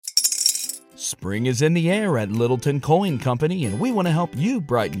Spring is in the air at Littleton Coin Company, and we want to help you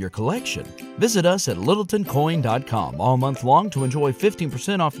brighten your collection. Visit us at littletoncoin.com all month long to enjoy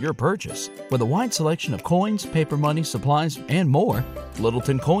 15% off your purchase. With a wide selection of coins, paper money, supplies, and more,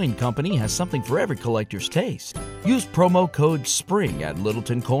 Littleton Coin Company has something for every collector's taste. Use promo code SPRING at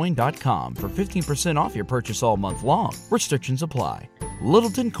littletoncoin.com for 15% off your purchase all month long. Restrictions apply.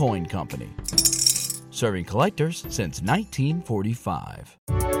 Littleton Coin Company. Serving collectors since 1945.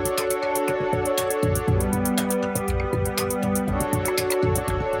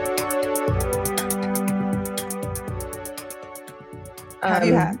 Have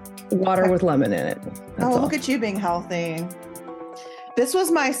you had water with lemon in it? Look at you being healthy. This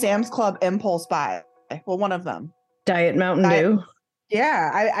was my Sam's Club impulse buy. Well, one of them. Diet Mountain Dew.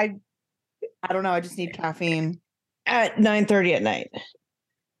 Yeah, I don't know. I just need caffeine At 9:30 at night.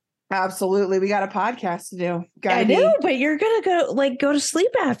 Absolutely. We got a podcast to do. I know, but you're gonna go to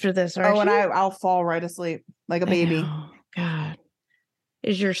sleep after this, aren't you? And I'll fall right asleep like a baby. God.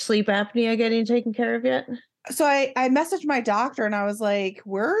 Is your sleep apnea getting taken care of yet? So I messaged my doctor and I was like,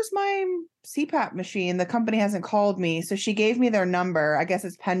 where's my CPAP machine? The company hasn't called me. So she gave me their number. I guess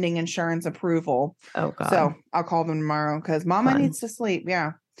it's pending insurance approval. Oh, God. So I'll call them tomorrow because Mama needs to sleep.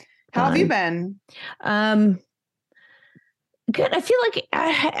 Yeah. How have you been? Good. I feel like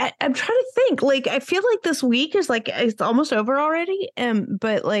I'm trying to think. Like, I feel like this week is like it's almost over already.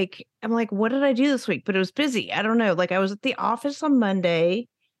 But like I'm like, what did I do this week? But it was busy. I don't know. Like I was at the office on Monday.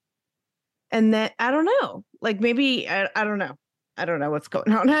 And then I don't know, like maybe I don't know. I don't know what's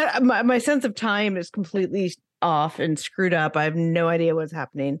going on. My sense of time is completely off and screwed up. I have no idea what's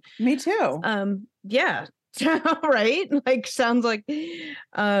happening. Me too. Yeah. Right. Like sounds like,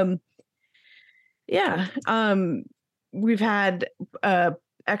 yeah. We've had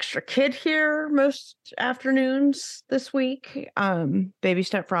extra kid here most afternoons this week. Baby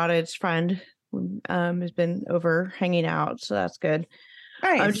stepfraud's friend has been over hanging out, so that's good.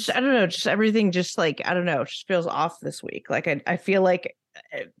 Nice. I don't know, just everything just like, I don't know, just feels off this week. Like I feel like,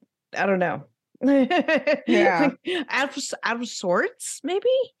 I don't know. Yeah. Like, out of sorts, maybe?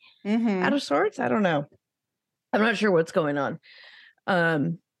 Mm-hmm. Out of sorts? I don't know. I'm not sure what's going on.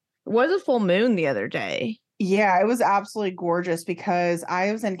 It was a full moon the other day. Yeah, it was absolutely gorgeous because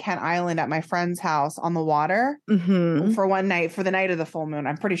I was in Kent Island at my friend's house on the water for one night, for the night of the full moon.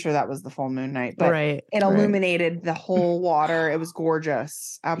 I'm pretty sure that was the full moon night, but it illuminated the whole water. It was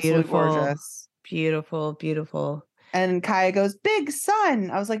gorgeous. Absolutely gorgeous. Beautiful, beautiful. And Kaya goes, big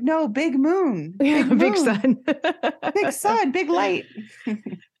sun. I was like, no, big moon. Big moon. Big sun. Big sun, big light.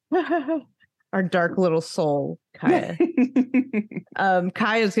 Our dark little soul, Kaya.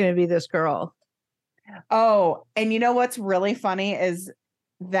 Kaya's going to be this girl. Oh, and you know what's really funny is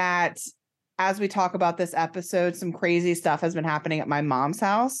that as we talk about this episode, some crazy stuff has been happening at my mom's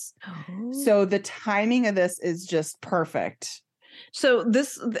house. Oh. So the timing of this is just perfect. So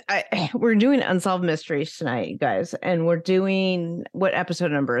we're doing Unsolved Mysteries tonight, guys, and we're doing, what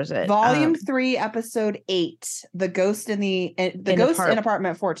episode number is it? Volume 3, episode 8, The Ghost in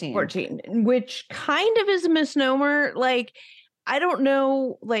Apartment 14. 14, which kind of is a misnomer. Like, I don't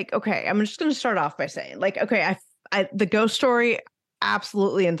know, like, okay, I'm just going to start off by saying, like, okay, I the ghost story,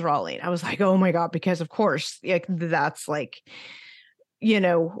 absolutely enthralling. I was like, oh my God, because of course, like, that's like,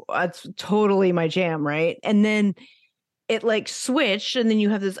 it's totally my jam, right? And then it like switched, and then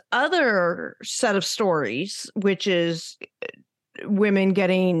you have this other set of stories, which is women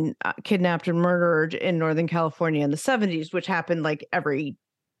getting kidnapped and murdered in Northern California in the 70s, which happened like every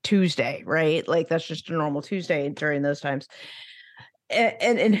Tuesday, right? Like that's just a normal Tuesday during those times.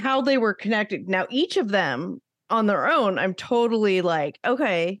 And how they were connected. Now, each of them on their own, I'm totally like,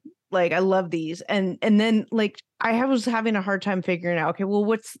 okay, like I love these. And then like I was having a hard time figuring out, okay, well,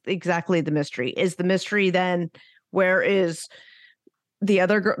 what's exactly the mystery? Is the mystery then where is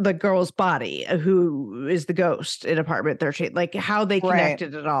the girl's body, who is the ghost in apartment 13? Like how they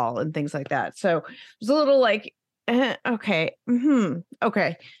connected it all and things like that. So it was a little like, okay.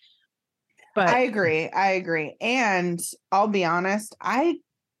 Okay. But I agree. And I'll be honest, I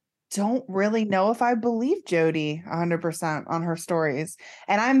don't really know if I believe Jody 100% on her stories.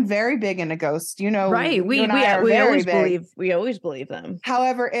 And I'm very big into ghosts, right. We always believe them.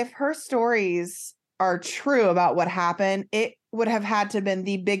 However, if her stories are true about what happened, it would have had to have been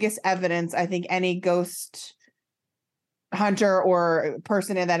the biggest evidence I think any ghost hunter or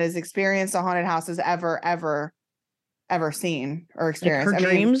person that has experienced a haunted house has ever seen or experienced. Like her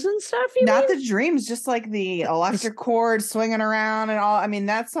dreams and stuff? Not the dreams, just like the electric cord swinging around and all. I mean,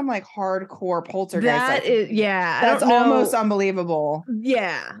 that's some like hardcore poltergeist. That is, yeah. That's almost unbelievable.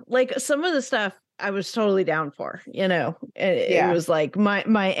 Yeah. Like some of the stuff, totally down for, it was like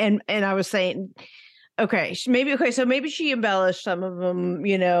and I was saying, okay, so maybe she embellished some of them,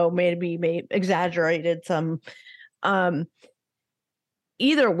 maybe exaggerated some.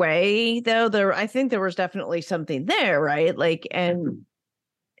 Either way, though, I think there was definitely something there, right? Like, and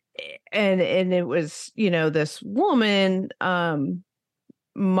it was, this woman,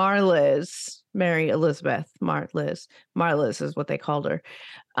 Mary Elizabeth Marliz is what they called her,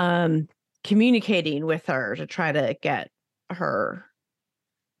 communicating with her to try to get her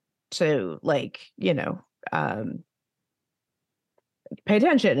to, like, pay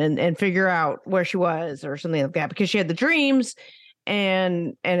attention and figure out where she was or something like that, because she had the dreams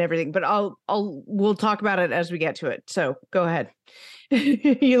and everything. But we'll talk about it as we get to it. So go ahead.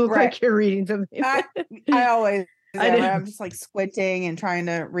 You look like you're reading something. I always am. I'm just like squinting and trying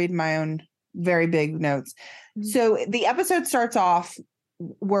to read my own very big notes. So the episode starts off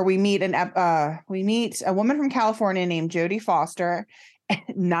where we meet a woman from California named Jodie Foster,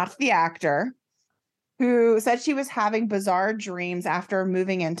 not the actor, who said she was having bizarre dreams after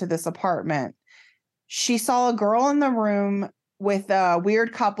moving into this apartment. She saw a girl in the room with a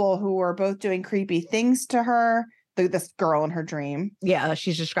weird couple who were both doing creepy things to her. This girl in her dream. Yeah,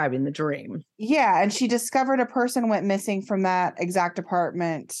 she's describing the dream. Yeah, and she discovered a person went missing from that exact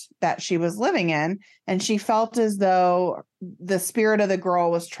apartment that she was living in, and she felt as though the spirit of the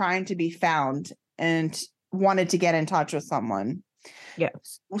girl was trying to be found and wanted to get in touch with someone. Yeah.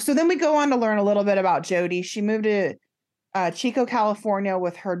 So then we go on to learn a little bit about Jodie. She moved to Chico, California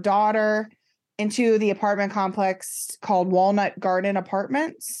with her daughter into the apartment complex called Walnut Garden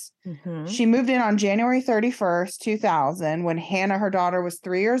Apartments. Mm-hmm. She moved in on January 31st, 2000, when Hannah, her daughter, was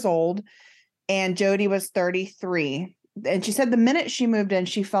 3 years old and Jodie was 33. And she said the minute she moved in,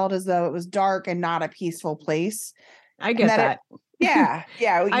 she felt as though it was dark and not a peaceful place. I get that. Yeah.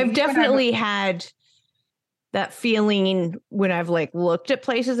 I've definitely had that feeling when I've like looked at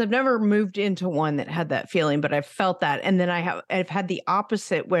places. I've never moved into one that had that feeling, but I've felt that. And then I've had the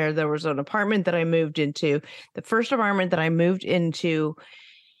opposite, where there was an apartment that I moved into, the first apartment that I moved into.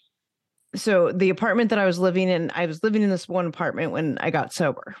 So the apartment that I was living in this one apartment when I got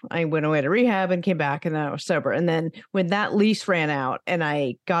sober. I went away to rehab and came back, and then I was sober. And then when that lease ran out and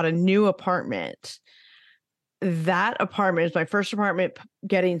I got a new apartment, that apartment is my first apartment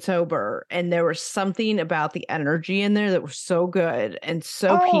getting sober. And there was something about the energy in there that was so good and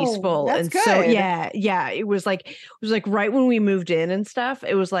so peaceful. That's and good. So, yeah. It was like right when we moved in and stuff,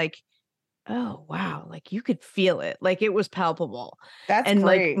 it was like, oh, wow. Like you could feel it. Like it was palpable. That's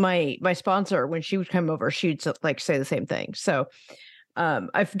great. Like my sponsor, when she would come over, she'd like say the same thing. So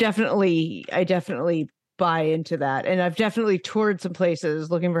I definitely buy into that. And I've definitely toured some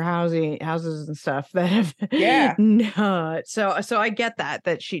places looking for houses and stuff that have no. So I get that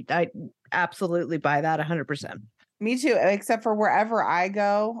I absolutely buy that 100%. Me too. Except for wherever I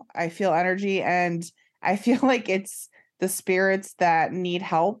go, I feel energy, and I feel like it's the spirits that need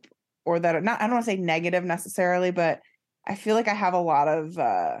help, or that are not, I don't want to say negative necessarily, but I feel like I have a lot of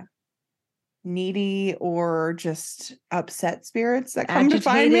needy or just upset spirits that come to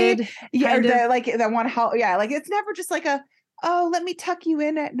find me. Yeah, or that want to help. Yeah, like it's never just like let me tuck you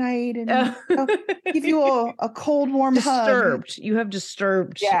in at night and give you a cold, warm hug. You have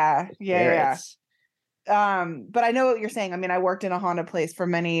disturbed. Yeah. But I know what you're saying. I mean, I worked in a haunted place for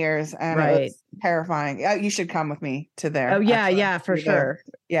many years, and it was terrifying. You should come with me to there. Oh yeah, actually. Yeah, for sure.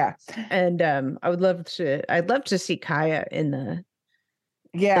 Yeah. And I'd love to see Kaya in the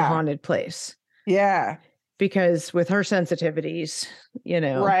haunted place. Yeah. Because with her sensitivities,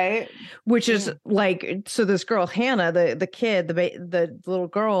 right. Which is like, so this girl, Hannah, the kid, the little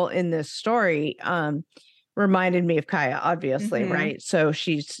girl in this story, reminded me of Kaya, obviously. Mm-hmm. Right. So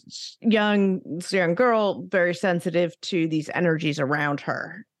she's young girl, very sensitive to these energies around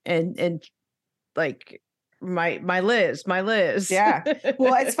her. And like my Liz. Yeah.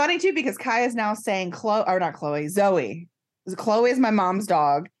 Well, it's funny too, because Kaya's now saying Zoe. Chloe is my mom's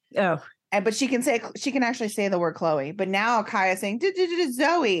dog. Oh. But she can actually say the word Chloe. But now Kaya's saying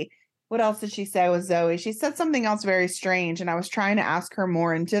Zoe. What else did she say with Zoe? She said something else very strange, and I was trying to ask her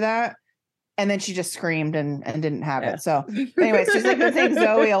more into that. And then she just screamed and didn't have it. So anyways, she's like been saying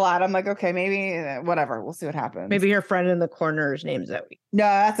Zoe a lot. I'm like, okay, maybe whatever. We'll see what happens. Maybe her friend in the corner is named Zoe. No,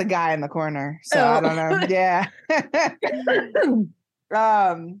 that's a guy in the corner. So I don't know. Yeah.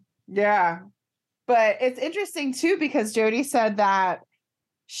 Yeah. But it's interesting too, because Jodie said that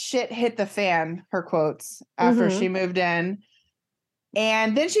shit hit the fan, her quotes, after she moved in.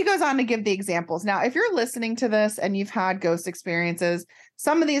 And then she goes on to give the examples. Now, if you're listening to this and you've had ghost experiences,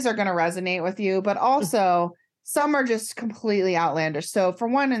 some of these are going to resonate with you, but also some are just completely outlandish. So for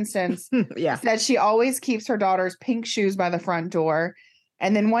one instance, Yeah. she said she always keeps her daughter's pink shoes by the front door.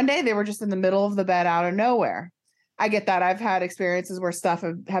 And then one day they were just in the middle of the bed out of nowhere. I get that. I've had experiences where stuff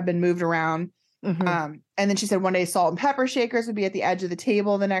have been moved around. And then she said one day salt and pepper shakers would be at the edge of the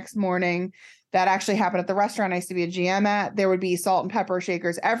table the next morning. That actually happened at the restaurant I used to be a GM at. There would be salt and pepper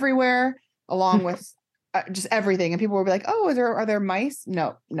shakers everywhere, along with just everything. And people would be like, "Oh, are there mice?"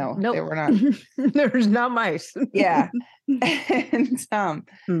 No, Nope. they were not. There's not mice. Yeah. And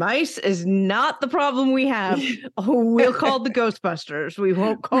mice is not the problem we have. We'll call the Ghostbusters. We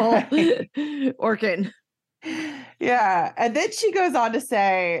won't call Orkin. Yeah. And then she goes on to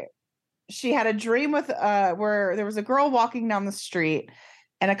say she had a dream with where there was a girl walking down the street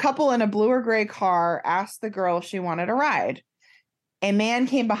and a couple in a blue or gray car asked the girl if she wanted a ride. A man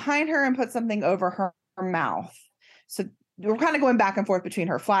came behind her and put something over her mouth. So we're kind of going back and forth between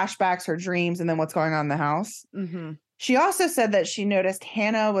her flashbacks, her dreams, and then what's going on in the house. She also said that she noticed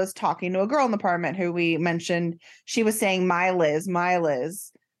Hannah was talking to a girl in the apartment who we mentioned. She was saying, my Liz,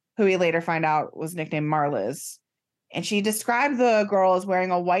 who we later find out was nicknamed Marliz. And she described the girl as wearing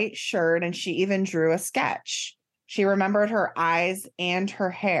a white shirt, and she even drew a sketch. She remembered her eyes and her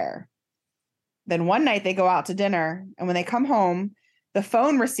hair. Then one night they go out to dinner, and when they come home, the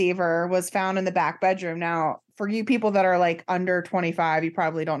phone receiver was found in the back bedroom. Now, for you people that are like under 25, you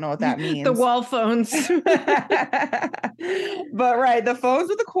probably don't know what that means. The wall phones. But right, the phones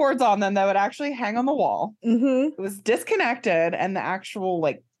with the cords on them that would actually hang on the wall. It was disconnected, and the actual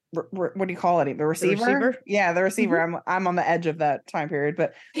like what do you call it? The receiver? Yeah, the receiver. I'm on the edge of that time period,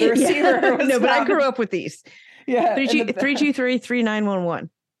 but the receiver was no, but I grew up with these. Yeah. 323-3911.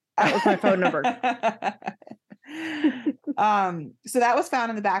 That was my phone number. So that was found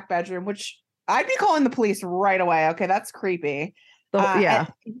in the back bedroom, which I'd be calling the police right away. Okay, that's creepy. Yeah.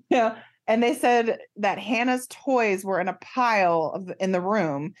 And they said that Hannah's toys were in a pile in the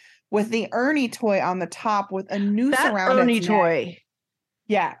room with the Ernie toy on the top with a noose around Ernie its toy. neck.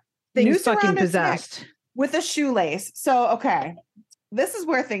 Yeah. Thing's fucking possessed. With a shoelace. So, okay. This is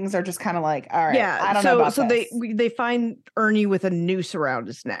where things are just kind of like, all right. Yeah. I don't know about this. they find Ernie with a noose around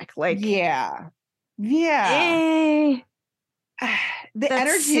his neck. Like, yeah. The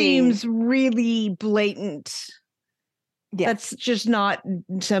energy seems really blatant. Yeah. That's just not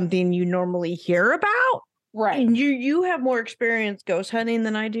something you normally hear about. Right. And you have more experience ghost hunting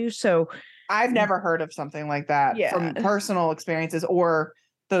than I do. So I've never heard of something like that from personal experiences or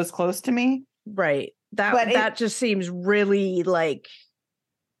those close to me. Right. That just seems really like,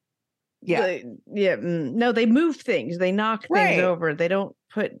 no, they move things. They knock things over. They don't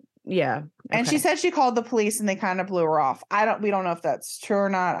put, Okay. And she said she called the police and they kind of blew her off. We don't know if that's true or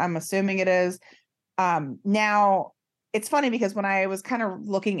not. I'm assuming it is. Now it's funny because when I was kind of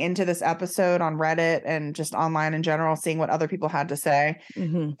looking into this episode on Reddit and just online in general, seeing what other people had to say,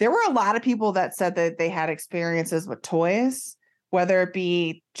 there were a lot of people that said that they had experiences with toys, whether it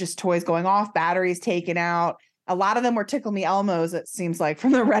be just toys going off, batteries taken out. A lot of them were Tickle Me Elmos, it seems like,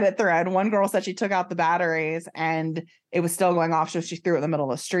 from the Reddit thread. One girl said she took out the batteries and it was still going off, so she threw it in the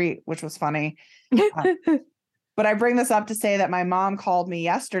middle of the street, which was funny. But I bring this up to say that my mom called me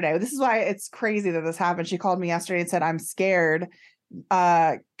yesterday. This is why it's crazy that this happened. She called me yesterday and said, I'm scared.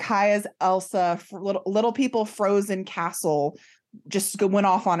 Kaya's Elsa, Little People Frozen Castle just went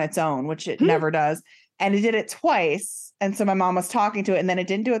off on its own, which it never does. And it did it twice. And so my mom was talking to it and then it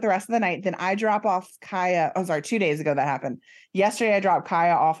didn't do it the rest of the night. Then I drop off Kaya. 2 days ago that happened. Yesterday, I dropped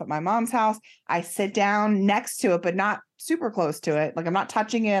Kaya off at my mom's house. I sit down next to it, but not super close to it. Like I'm not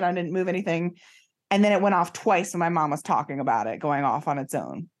touching it. I didn't move anything. And then it went off twice when my mom was talking about it going off on its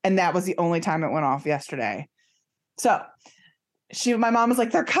own. And that was the only time it went off yesterday. So my mom was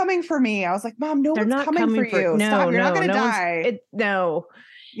like, they're coming for me. I was like, Mom, no one's coming for you. No, stop. You're not going to die. No.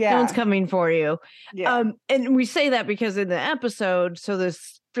 Yeah. No one's coming for you. Yeah. And we say that because in the episode, so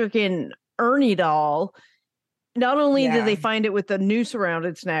this freaking Ernie doll, not only did they find it with the noose around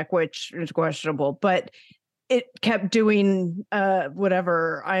its neck, which is questionable, but it kept doing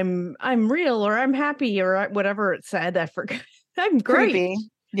whatever, I'm real or I'm happy or whatever it said. I forgot. I'm great. Creepy.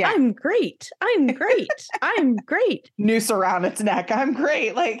 Yeah. I'm great. I'm great. I'm great. Noose around its neck. I'm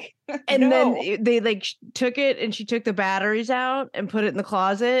great. Like, and then they like took it and she took the batteries out and put it in the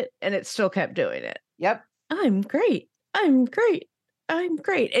closet and it still kept doing it. Yep. I'm great. I'm great. I'm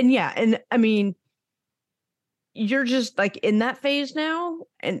great. And and I mean, you're just like in that phase now.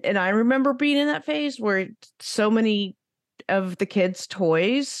 And I remember being in that phase where so many of the kids'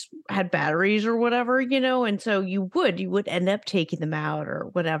 toys had batteries or whatever, and so you would end up taking them out or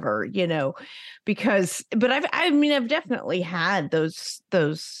whatever, because, but I've definitely had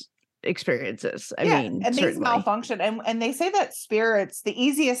those experiences. I Yeah, mean, and these certainly. malfunction, and they say that spirits, the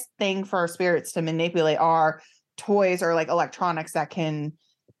easiest thing for spirits to manipulate are toys or like electronics that can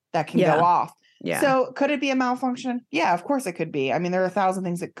Yeah. go off. Yeah. So could it be a malfunction? Yeah, of course it could be. I mean, there are 1,000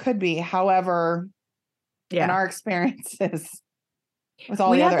 things it could be. However, in our experiences with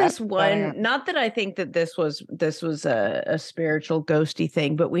all we the had other this one, not that I think that this was a spiritual ghosty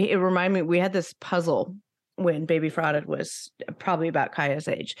thing, but it reminded me, we had this puzzle when Baby Frauded was probably about Kaya's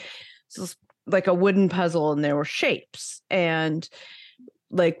age. So it's like a wooden puzzle, and there were shapes, and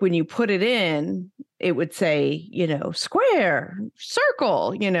like when you put it in, it would say, you know, square,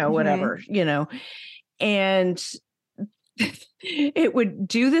 circle, you know, whatever, you know, and it would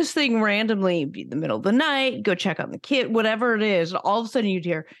do this thing randomly, be in the middle of the night, go check on the kid, whatever it is. All of a sudden you'd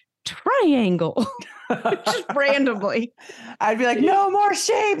hear triangle, just randomly. I'd be like, no more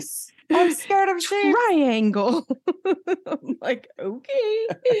shapes. I'm scared of shapes. Triangle. I'm like, okay.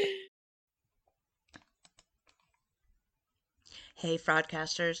 Hey,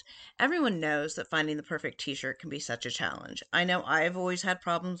 fraudcasters. Everyone knows that finding the perfect t-shirt can be such a challenge. I know I've always had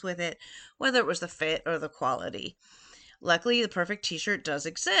problems with it, whether it was the fit or the quality. Luckily, the perfect t-shirt does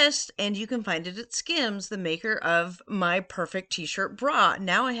exist, and you can find it at Skims, the maker of my perfect t-shirt bra.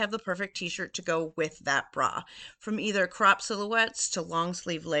 Now I have the perfect t-shirt to go with that bra. From either crop silhouettes to long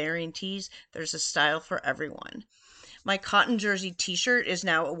sleeve layering tees, there's a style for everyone. My cotton jersey t-shirt is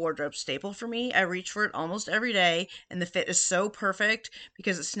now a wardrobe staple for me. I reach for it almost every day, and the fit is so perfect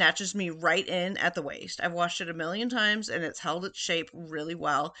because it snatches me right in at the waist. I've washed it a million times, and it's held its shape really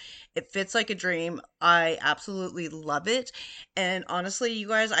well. It fits like a dream. I absolutely love it. And honestly, you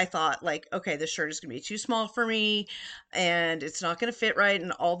guys, I thought like, okay, this shirt is going to be too small for me, and it's not going to fit right,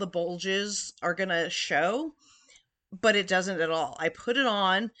 and all the bulges are going to show. But it doesn't at all. I put it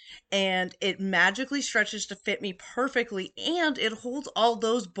on and it magically stretches to fit me perfectly, and it holds all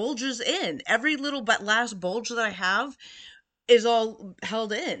those bulges in. Every little but last bulge that I have is all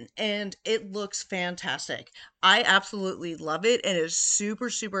held in, and it looks fantastic. I absolutely love it, and it is super,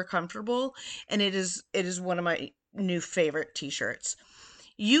 super comfortable, and it is one of my new favorite t-shirts.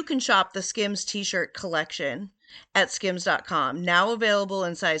 You can shop the Skims t-shirt collection at skims.com, now available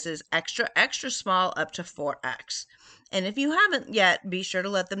in sizes extra, extra small up to 4X. And if you haven't yet, be sure to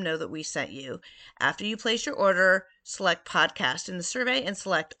let them know that we sent you. After you place your order, select podcast in the survey and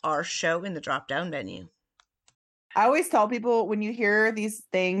select our show in the drop-down menu. I always tell people, when you hear these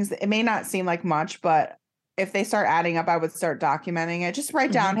things, it may not seem like much, but if they start adding up, I would start documenting it. Just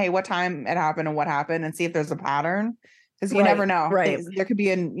write down, hey, what time it happened and what happened, and see if there's a pattern. Because you never know. Right. There could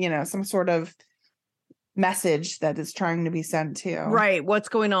be some sort of message that is trying to be sent to. Right. What's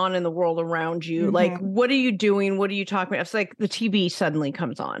going on in the world around you? Like, what are you doing? What are you talking about? It's like the TV suddenly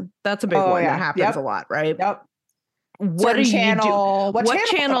comes on. That's a big one that happens a lot, right? Yep. What are channel, you doing? What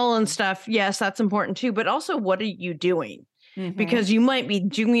channel and stuff? Yes, that's important too. But also, what are you doing? Because you might be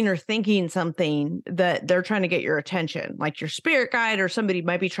doing or thinking something that they're trying to get your attention, like your spirit guide or somebody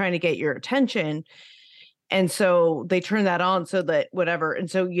might be trying to get your attention. And so they turn that on so that whatever. And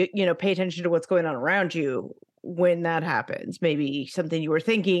so, you pay attention to what's going on around you when that happens. Maybe something you were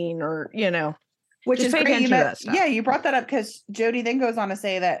thinking or, which is great. You brought that up because Jody then goes on to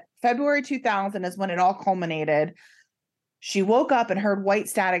say that February 2000 is when it all culminated. She woke up and heard white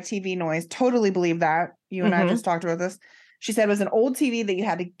static TV noise. Totally believe that. You and I just talked about this. She said it was an old TV that you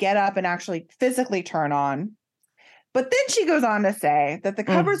had to get up and actually physically turn on. But then she goes on to say that the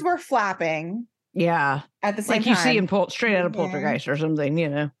covers were flapping. Yeah. At the same time. Like you see in straight out of Poltergeist or something,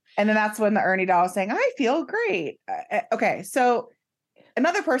 And then that's when the Ernie doll was saying, I feel great. Okay. So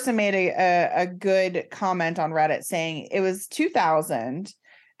another person made a good comment on Reddit saying it was 2000.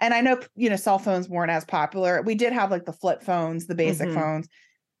 And I know, cell phones weren't as popular. We did have like the flip phones, the basic phones,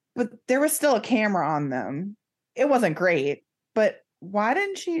 but there was still a camera on them. It wasn't great, but why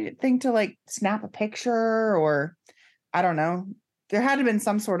didn't she think to like snap a picture or I don't know. There had to have been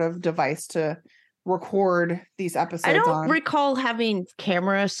some sort of device to record these episodes. I don't recall having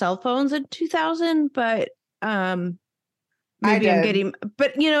camera cell phones in 2000, but maybe I'm getting,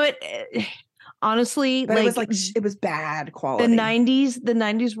 but honestly, but it was bad quality. The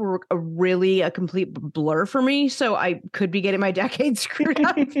 90s were a complete blur for me, so I could be getting my decades screwed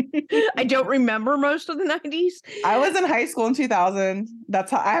up. I don't remember most of the 90s. I was in high school in 2000. That's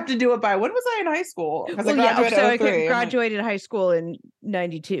how I have to do it by. When was I in high school? Because I graduated high school in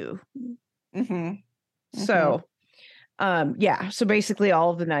 92. So so basically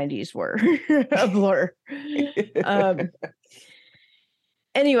all of the 90s were a blur.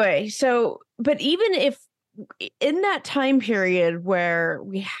 Anyway, so but even if in that time period where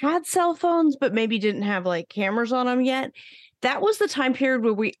we had cell phones but maybe didn't have like cameras on them yet, that was the time period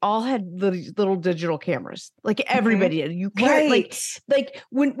where we all had these little digital cameras. Like everybody did. You carry like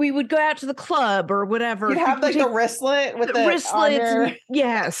when we would go out to the club or whatever. You'd have like the wristlet with the wristlets.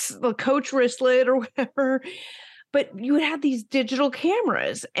 Yes, the Coach wristlet or whatever. But you would have these digital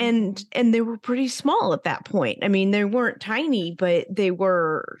cameras and they were pretty small at that point. I mean, they weren't tiny, but they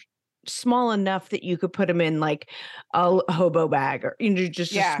were small enough that you could put them in like a hobo bag or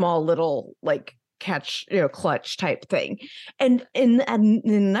just a small little like catch, clutch type thing. And in the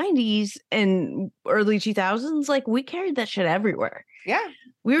 90s and early 2000s, like we carried that shit everywhere. Yeah.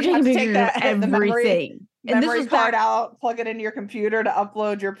 We were taking pictures of everything. And this was card out, plug it into your computer to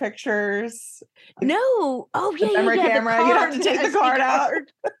upload your pictures. No. Oh, yeah. Memory camera. You'd have to take the card out.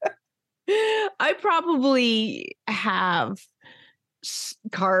 I probably have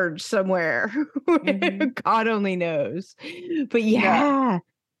cards somewhere. God only knows. But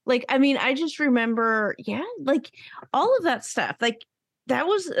like, I mean, I just remember, like all of that stuff. Like that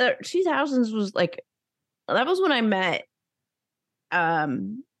was 2000s was like, that was when I met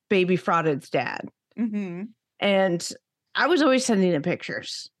Baby Frauded's dad. And I was always sending him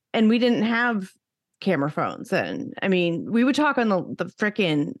pictures and we didn't have camera phones then. I mean, we would talk on the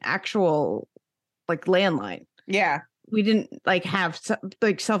freaking actual like landline. Yeah. We didn't like have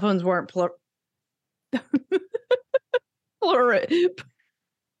like cell phones weren't prolific.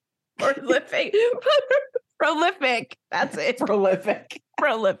 That's it.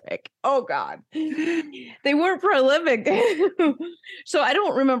 Prolific. Oh God. They weren't prolific. So I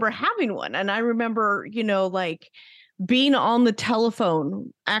don't remember having one. And I remember, like being on the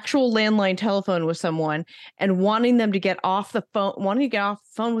telephone, actual landline telephone with someone and wanting to get off the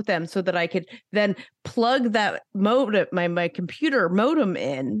phone with them so that I could then plug that modem, my computer modem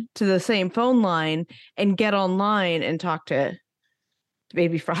in to the same phone line and get online and talk to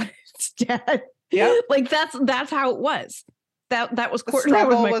Baby Fraud's dad. Yeah. Like that's how it was. That was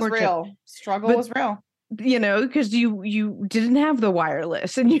struggle was real. Struggle was real. Because you didn't have the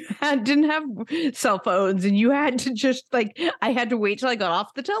wireless and you didn't have cell phones and you had to just like, I had to wait till I got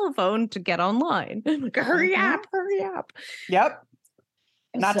off the telephone to get online. Like, hurry up. Yep.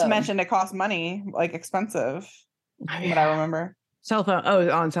 Not to mention it cost money, like expensive. What I remember. Cell phone. Oh,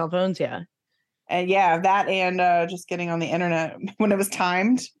 on cell phones. Yeah. And that and just getting on the internet when it was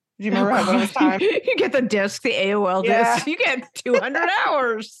timed. Do you remember when it was timed? You get the disc, the AOL disc. You get 200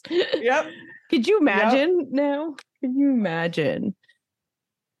 hours. Yep. Could you imagine now? Could you imagine?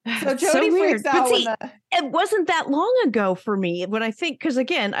 So Jody freaks out. But see, it wasn't that long ago for me. When I think, because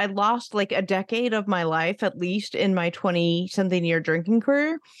again, I lost like a decade of my life, at least in my 20-something year drinking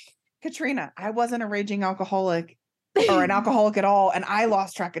career. Katrina, I wasn't a raging alcoholic or an alcoholic at all, and I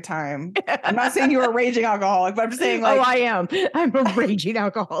lost track of time. I'm not saying you were a raging alcoholic, but I'm just saying like... Oh, I am. I'm a raging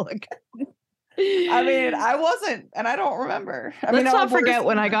alcoholic. I mean, I wasn't, and I don't remember. Let's not forget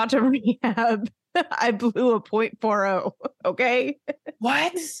when I got to rehab, I blew a .40. Okay.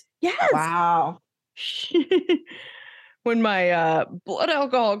 What? Yes. Wow. When my blood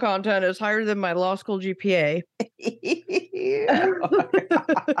alcohol content is higher than my law school GPA.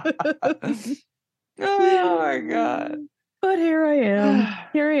 Oh my God. But here I am.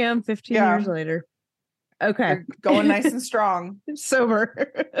 Here I am 15 years later. Okay. You're going nice and strong.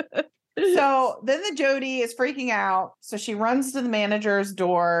 Sober. So then the Jody is freaking out. So she runs to the manager's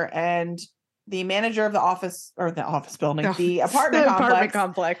door and the manager of the office building, the apartment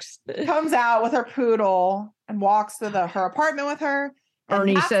complex comes out with her poodle and walks to her apartment with her.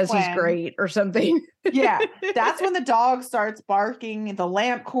 Ernie says he's great or something. Yeah. That's when the dog starts barking. The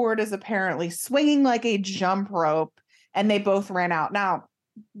lamp cord is apparently swinging like a jump rope and they both ran out. Now,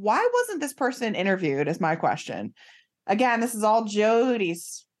 why wasn't this person interviewed is my question. Again, this is all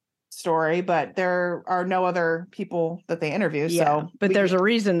Jody's story, but there are no other people that they interview. Yeah, so there's a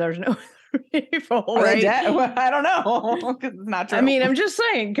reason there's no people, right? Well, I don't know. It's not true. I mean, I'm just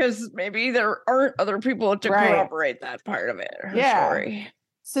saying because maybe there aren't other people to corroborate that part of it. Story.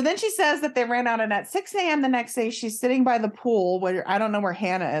 So then she says that they ran out, and at 6 a.m. the next day, she's sitting by the pool where I don't know where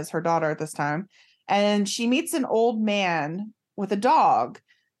Hannah is, her daughter at this time, and she meets an old man with a dog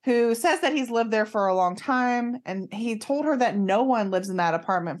who says that he's lived there for a long time. And he told her that no one lives in that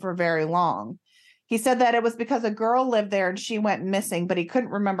apartment for very long. He said that it was because a girl lived there and she went missing, but he couldn't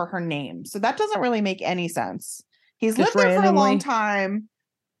remember her name. So that doesn't really make any sense. He's lived there for a long time.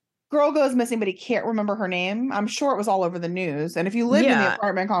 Girl goes missing, but he can't remember her name. I'm sure it was all over the news. And if you lived in the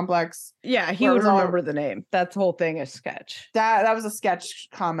apartment complex. Yeah, he would remember the name. That whole thing is sketch. That was a sketch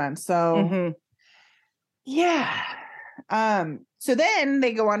comment. So yeah. So then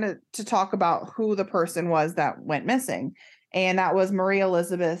they go on to talk about who the person was that went missing. And that was Maria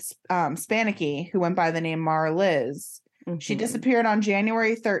Elizabeth Spanicky, who went by the name Mara Liz. She Mhm. disappeared on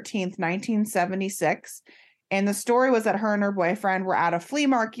January 13th, 1976. And the story was that her and her boyfriend were at a flea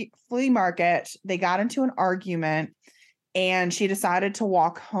market. They got into an argument and she decided to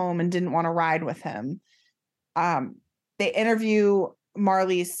walk home and didn't want to ride with him. They interview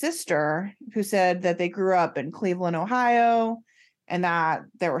Marley's sister, who said that they grew up in Cleveland, Ohio, and that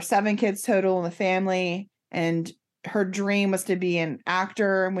there were 7 kids total in the family. And her dream was to be an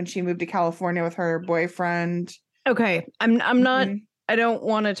actor when she moved to California with her boyfriend. Okay, I'm not. Mhm. I don't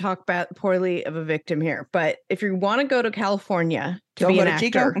want to talk poorly of a victim here, but if you want to go to California to Don't be go an to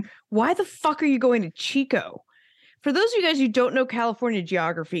Chico. actor, why the fuck are you going to Chico? For those of you guys who don't know California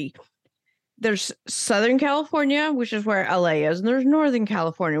geography, there's Southern California, which is where LA is, and there's Northern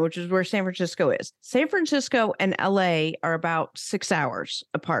California, which is where San Francisco is. San Francisco and LA are about 6 hours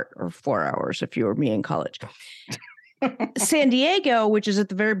apart, or 4 hours if you were me in college. San Diego, which is at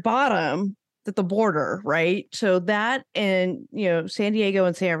the very bottom, at the border, right? So that, and San Diego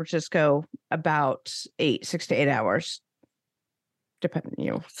and San Francisco, about 6 to 8 hours,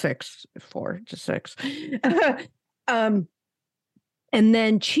 depending, 4 to 6. And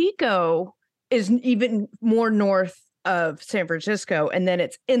then Chico is even more north of San Francisco, and then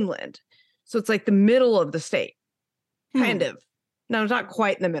it's inland. So it's like the middle of the state, kind of. No, it's not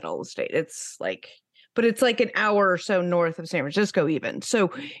quite in the middle of the state. It's like, but it's like an hour or so north of San Francisco even.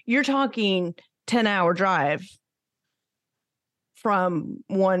 So you're talking 10-hour drive from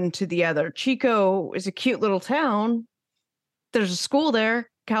one to the other. Chico is a cute little town. There's a school there,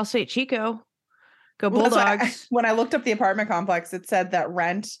 Cal State Chico. Go Bulldogs. When I looked up the apartment complex, it said that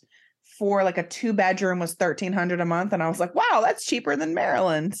rent for like a 2-bedroom was $1,300 a month, and I was like, "Wow, that's cheaper than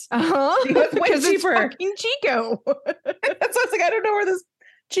Maryland's." It's way cheaper. It's fucking Chico. That's why I was like, I don't know where this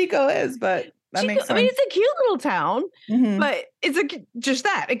Chico is, but that makes sense. I mean, it's a cute little town, Mhm. but it's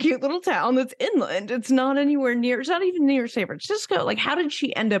a cute little town that's inland. It's not anywhere near. It's not even near San Francisco. Like, how did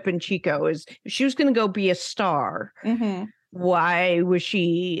she end up in Chico? If she was going to go be a star, why was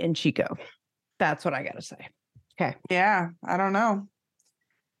she in Chico? That's what I got to say. Okay. Yeah, I don't know.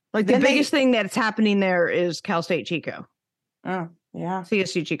 Like, the biggest thing that's happening there is Cal State Chico. Oh, yeah.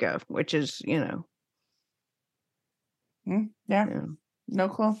 CSU Chico, which is, Yeah. No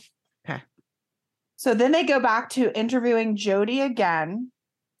clue. Okay. So then they go back to interviewing Jody again,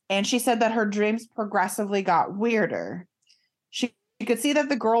 and she said that her dreams progressively got weirder. She could see that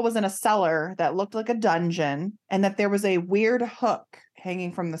the girl was in a cellar that looked like a dungeon, and that there was a weird hook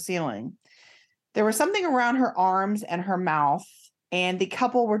hanging from the ceiling. There was something around her arms and her mouth, and the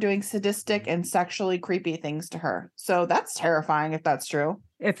couple were doing sadistic and sexually creepy things to her. So that's terrifying if that's true.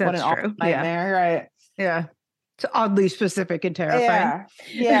 If that's true. Nightmare, right? Yeah. It's oddly specific and terrifying.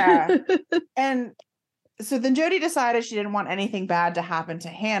 Yeah. And so then Jody decided she didn't want anything bad to happen to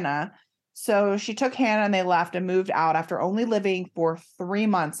Hannah. So she took Hannah and they left and moved out after only living for 3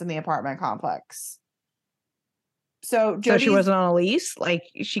 months in the apartment complex. So she wasn't on a lease? Like,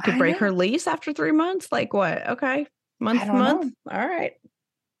 she could break her lease after 3 months? Like, what? Okay. Month to month? All right.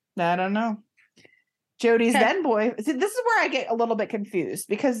 I don't know. Jody's then boy. See, this is where I get a little bit confused,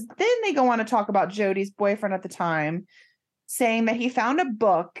 because then they go on to talk about Jody's boyfriend at the time, saying that he found a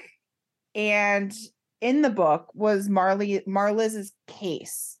book, and in the book was Marliz's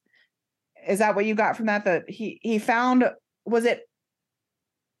case. Is that what you got from that? That he found, was it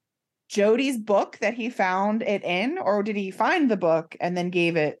Jody's book that he found it in, or did he find the book and then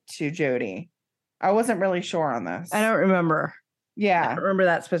gave it to Jody? I wasn't really sure on this. I don't remember. Yeah. I don't remember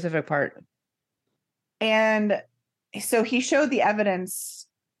that specific part. And so he showed the evidence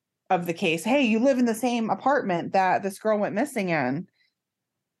of the case. Hey, you live in the same apartment that this girl went missing in.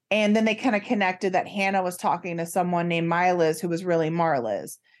 And then they kind of connected that Hannah was talking to someone named Myliz, who was really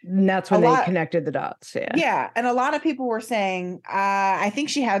Marliz. And that's when they connected the dots. Yeah. Yeah. And a lot of people were saying, I think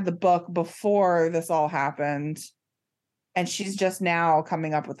she had the book before this all happened, and she's just now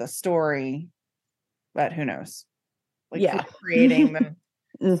coming up with a story. But who knows? Like, creating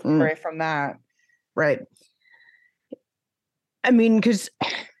the story from that. Right. I mean, because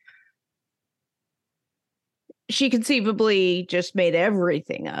she conceivably just made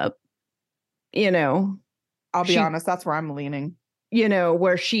everything up, I'll be honest, that's where I'm leaning.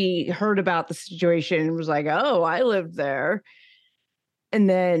 Where she heard about the situation and was like, oh, I lived there. And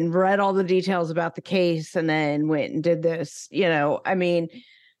then read all the details about the case and then went and did this, I mean,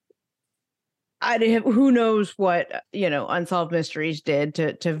 who knows what, Unsolved Mysteries did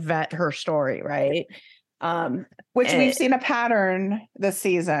to vet her story, right? Which we've seen a pattern this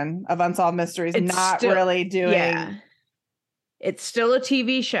season of Unsolved Mysteries not really doing. Yeah. It's still a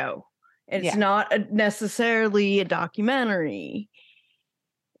TV show. It's not necessarily a documentary,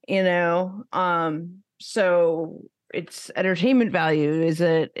 So its entertainment value? Is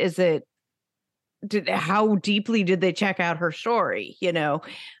it how deeply did they check out her story? And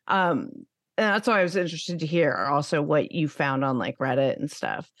that's why I was interested to hear also what you found on like Reddit and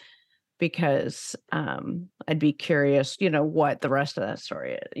stuff, because I'd be curious, what the rest of that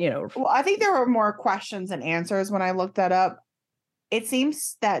story is. Well, I think there were more questions than answers when I looked that up. It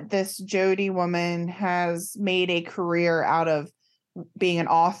seems that this Jody woman has made a career out of being an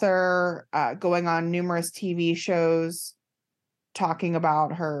author, going on numerous TV shows, talking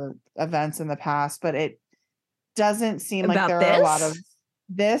about her events in the past, but it doesn't seem like there are a lot of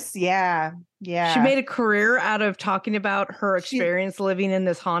this. Yeah. She made a career out of talking about her experience living in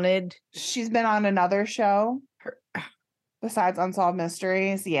this haunted. She's been on another show besides Unsolved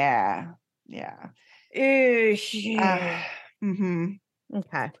Mysteries. Yeah. Okay.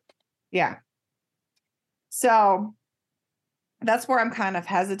 Yeah. So that's where I'm kind of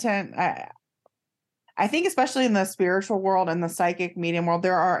hesitant. I think especially in the spiritual world and the psychic medium world,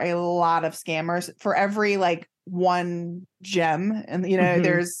 there are a lot of scammers. For every like one gem, and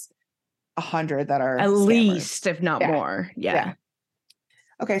there's 100 that are at scammers. Least, if not more. Yeah.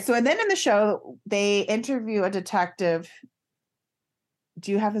 Okay. So, and then in the show, they interview a detective.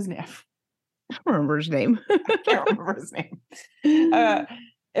 Do you have his name? I don't remember his name. I can't remember his name.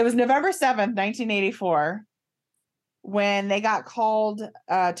 It was November 7th, 1984, when they got called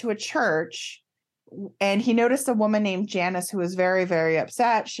to a church, and he noticed a woman named Janice who was very, very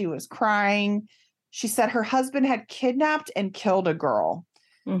upset. She was crying. She said her husband had kidnapped and killed a girl.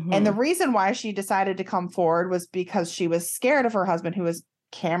 Mm-hmm. And the reason why she decided to come forward was because she was scared of her husband, who was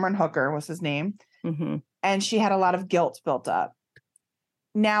Cameron Hooker was his name. Mm-hmm. And she had a lot of guilt built up.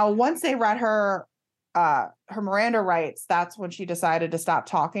 Now, once they read her Miranda rights, that's when she decided to stop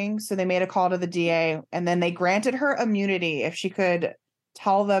talking. So they made a call to the DA, and then they granted her immunity if she could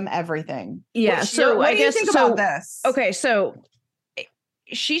tell them everything. Yeah. So what do you think about this? Okay. So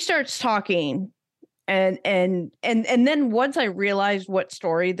she starts talking, and then once I realized what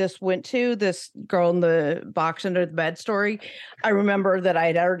story this went to, this girl in the box under the bed story, I remember that I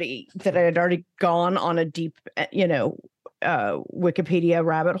had already gone on a deep, Wikipedia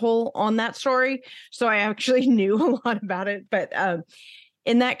rabbit hole on that story. So I actually knew a lot about it. But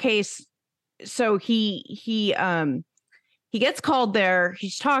in that case, so he gets called there.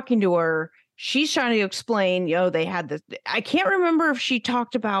 He's talking to her. She's trying to explain, they had this. I can't remember if she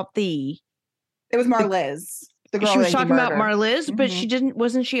talked about it was Marliz. The girl she was talking about Marliz, mm-hmm. But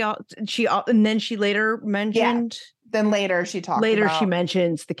wasn't she, and then she later mentioned. Yeah. Then later she talked about. She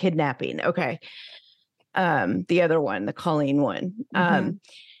mentions the kidnapping. Okay. The other one, the Colleen one. Mm-hmm.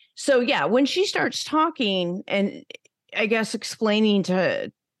 So yeah, when she starts talking and I guess explaining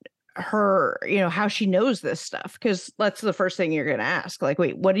to her, how she knows this stuff, because that's the first thing you're going to ask. Like,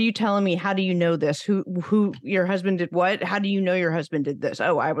 wait, what are you telling me? How do you know this? Who your husband did what? How do you know your husband did this?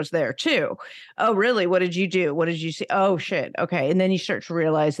 Oh, I was there too. Oh, really? What did you do? What did you see? Oh, shit. Okay. And then you start to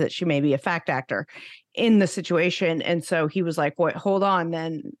realize that she may be a fact actor in the situation. And so he was like, wait, hold on,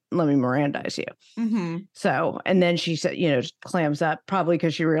 then let me Mirandize you. Mm-hmm. So, and then she said, just clams up, probably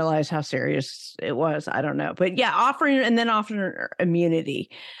because she realized how serious it was. I don't know. But yeah, offering her immunity.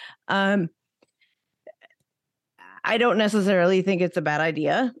 I don't necessarily think it's a bad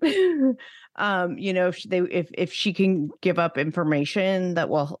idea. If she can give up information that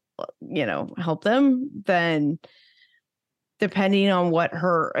will, help them, then depending on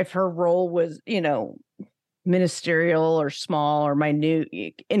if her role was, ministerial or small or minute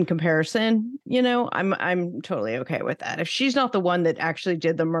in comparison, I'm totally okay with that. If she's not the one that actually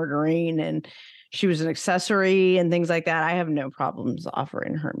did the murdering and she was an accessory and things like that, I have no problems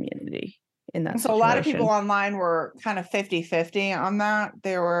offering her immunity in that situation. A lot of people online were kind of 50-50 on that.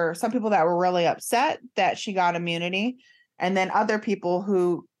 There were some people that were really upset that she got immunity, and then other people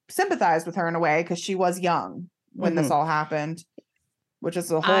who sympathized with her in a way because she was young when this all happened, which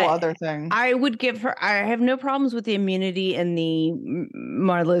is a whole other thing. I would give her, I have no problems with the immunity in the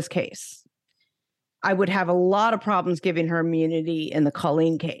Marliz case. I would have a lot of problems giving her immunity in the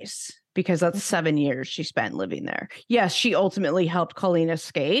Colleen case, because that's 7 years she spent living there. Yes, she ultimately helped Colleen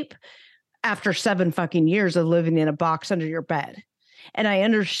escape after 7 fucking years of living in a box under your bed. And I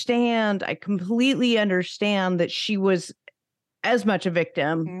completely understand that she was as much a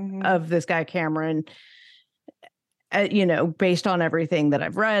victim of this guy, Cameron, based on everything that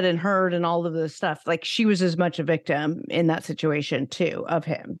I've read and heard and all of this stuff. Like, she was as much a victim in that situation too of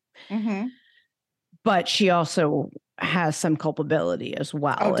him. Mm-hmm. But she also has some culpability as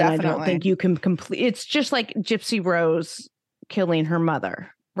well. Oh, and I don't think you can it's just like Gypsy Rose killing her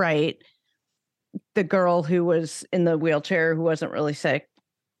mother, right? The girl who was in the wheelchair who wasn't really sick,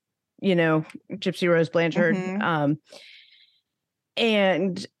 you know, Gypsy Rose Blanchard. Mhm.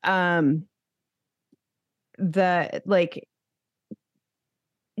 And the like,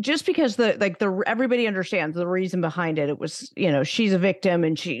 just because the everybody understands the reason behind it. It was, you know, she's a victim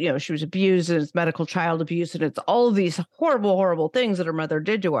and she, you know, she was abused and it's medical child abuse and it's all of these horrible, horrible things that her mother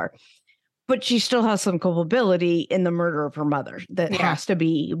did to her. But she still has some culpability in the murder of her mother that has to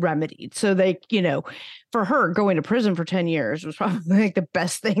be remedied. So they, you know, for her, going to prison for 10 years was probably like the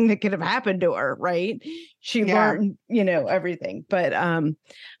best thing that could have happened to her, right? She learned, you know, everything. But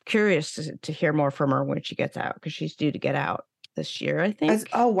curious to hear more from her when she gets out, because she's due to get out this year, I think.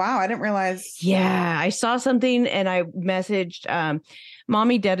 Oh, wow. I didn't realize. Yeah, I saw something and I messaged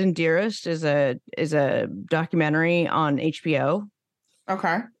Mommy Dead and Dearest is a documentary on HBO.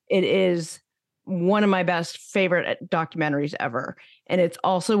 Okay. It is one of my best favorite documentaries ever. And it's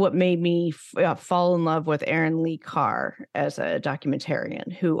also what made me fall in love with Erin Lee Carr as a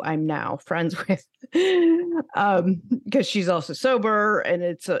documentarian, who I'm now friends with, because she's also sober. And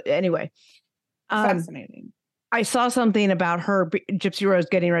it's anyway. Fascinating. I saw something about her, Gypsy Rose,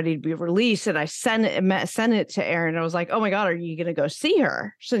 getting ready to be released, and I sent it to Erin. I was like, "Oh my God, are you going to go see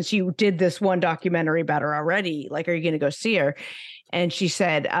her? Since you did this one documentary about her already, like, are you going to go see her?" And she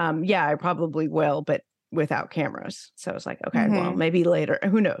said, "Yeah, I probably will, but without cameras." So I was like, "Okay, well, maybe later.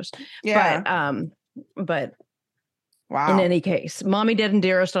 Who knows?" Yeah. But wow. In any case, Mommy Dead and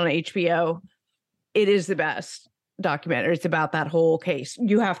Dearest on HBO, it is the best documentary. It's about that whole case.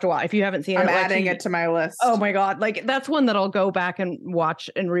 You have to watch if you haven't seen it. I'm adding it to my list. Oh my God. Like, that's one that I'll go back and watch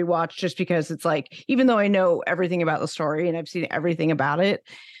and rewatch, just because it's like, even though I know everything about the story and I've seen everything about it,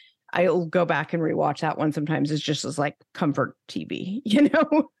 I'll go back and rewatch that one sometimes. It's just as like comfort TV, you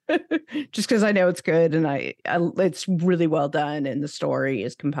know, just because I know it's good and it's really well done and the story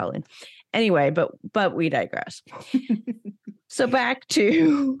is compelling. Anyway, but we digress. So back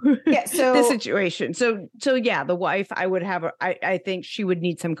to the situation. So yeah, the wife, I would have, I think she would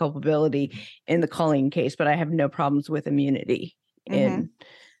need some culpability in the Colleen case, but I have no problems with immunity in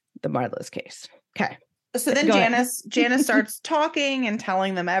the Marla's case. Okay. So then Janice starts talking and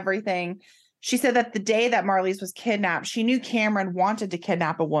telling them everything. She said that the day that Marlise was kidnapped, she knew Cameron wanted to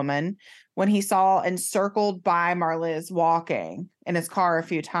kidnap a woman when he saw encircled by Marlize walking in his car a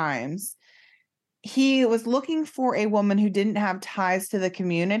few times. He was looking for a woman who didn't have ties to the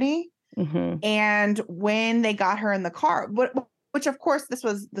community. And when they got her in the car, which of course this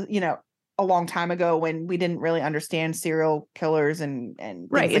was, you know, a long time ago when we didn't really understand serial killers and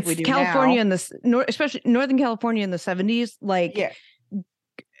right. It's like we do California now. Especially Northern California in the 70s, like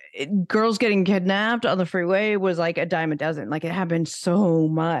girls getting kidnapped on the freeway was like a dime a dozen. Like, it happened so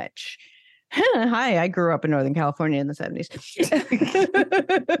much. Hi, I grew up in Northern California in the 70s.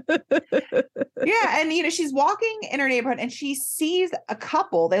 Yeah, and you know, she's walking in her neighborhood and she sees a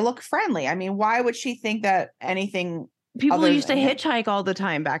couple. They look friendly. I mean, why would she think that anything? People used to hitchhike all the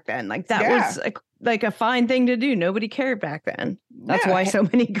time back then. Like, that was like a fine thing to do. Nobody cared back then. That's why so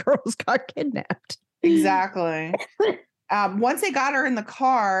many girls got kidnapped. Exactly. Once they got her in the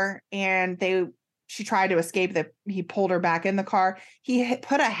car and she tried to escape, that he pulled her back in the car. He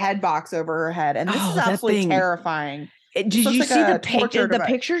put a head box over her head, and this is absolutely terrifying. Did you see the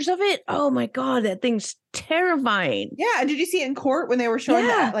pictures of it? Oh my God, that thing's terrifying. Yeah, and did you see it in court when they were showing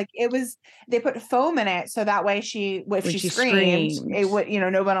that? Like, it was, they put foam in it so that way if she screamed, it would, you know,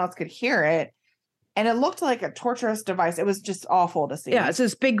 no one else could hear it. And it looked like a torturous device. It was just awful to see. Yeah, it's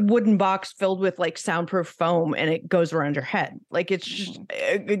this big wooden box filled with like soundproof foam, and it goes around your head. Like, it's just,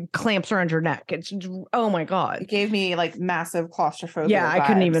 it clamps around your neck. It's just, oh my God. It gave me like massive claustrophobia. Yeah, I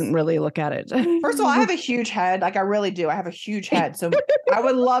couldn't even really look at it. First of all, I have a huge head. Like, I really do. I have a huge head. So I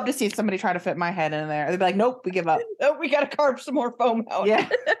would love to see somebody try to fit my head in there. They'd be like, nope, we give up. Oh, we got to carve some more foam out. Yeah.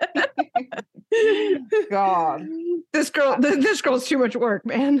 God. This girl's too much work,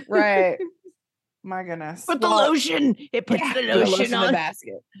 man. Right. My goodness. Put the lotion. It puts the lotion on the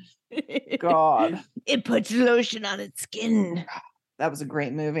basket. God. It puts lotion on its skin. That was a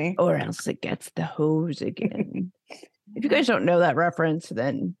great movie. Or else it gets the again. If you guys don't know that reference,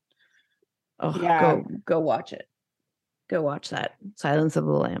 then go watch it. Go watch that. Silence of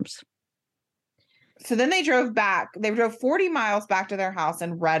the Lambs. So then they drove back. They drove 40 miles back to their house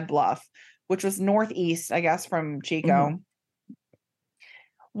in Red Bluff, which was northeast, I guess, from Chico.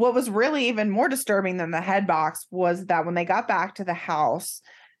 What was really even more disturbing than the head box was that when they got back to the house,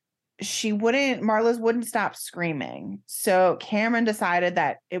 Marla's wouldn't stop screaming. So Cameron decided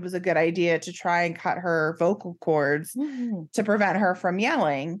that it was a good idea to try and cut her vocal cords to prevent her from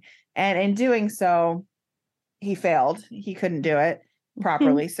yelling. And in doing so, he failed. He couldn't do it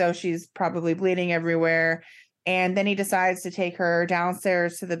properly. So she's probably bleeding everywhere. And then he decides to take her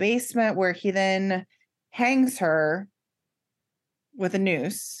downstairs to the basement where he then hangs her with a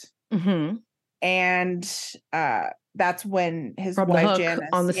noose. Mm-hmm. And that's when his From wife the hook Janice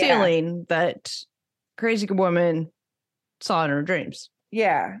on the ceiling that crazy woman saw in her dreams.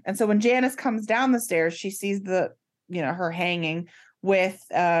 Yeah. And so when Janice comes down the stairs, she sees her hanging with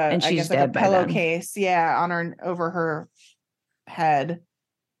and she's like a dead by then. pillowcase, on her over her head.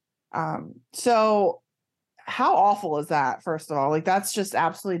 So how awful is that, first of all? Like, that's just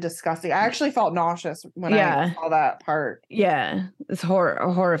absolutely disgusting. I actually felt nauseous when I saw that part. Yeah, it's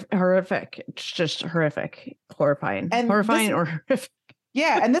horrific. It's just horrific, horrifying, and horrifying or horrific.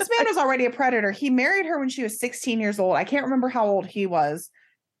 Yeah, and this man was already a predator. He married her when she was 16 years old. I can't remember how old he was.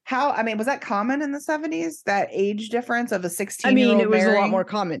 Was that common in the 70s, that age difference of a 16-year-old it was marrying? a lot more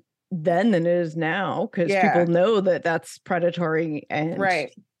common then than it is now, because people know that that's predatory and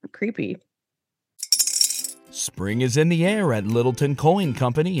creepy. Spring is in the air at Littleton Coin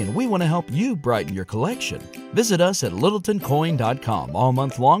Company, and we want to help you brighten your collection. Visit us at littletoncoin.com all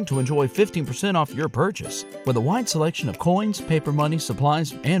month long to enjoy 15% off your purchase. With a wide selection of coins, paper money,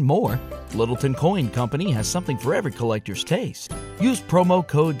 supplies, and more, Littleton Coin Company has something for every collector's taste. Use promo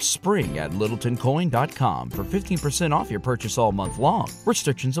code SPRING at littletoncoin.com for 15% off your purchase all month long.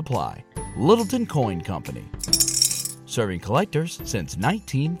 Restrictions apply. Littleton Coin Company. Serving collectors since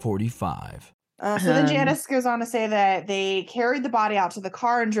 1945. So then Janice goes on to say that they carried the body out to the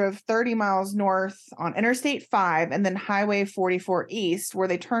car and drove 30 miles north on Interstate 5 and then Highway 44 East, where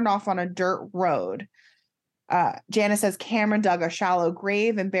they turned off on a dirt road. Janice says Cameron dug a shallow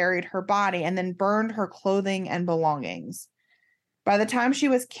grave and buried her body and then burned her clothing and belongings. By the time she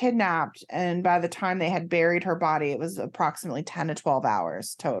was kidnapped and by the time they had buried her body, it was approximately 10 to 12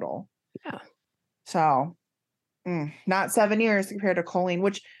 hours total. Yeah. So, not 7 years compared to Colleen,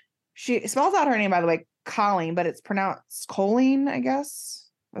 which... She spells out her name, by the way, Colleen, but it's pronounced Colleen, I guess.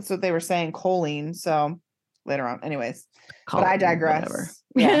 That's what they were saying, Colleen. So later on, anyways. But I digress.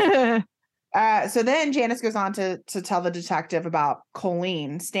 Yeah. So then Janice goes on to tell the detective about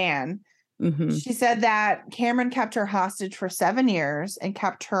Colleen, Stan. Mm-hmm. She said that Cameron kept her hostage for 7 years and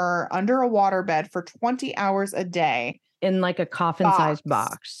kept her under a waterbed for 20 hours a day. In like a coffin-sized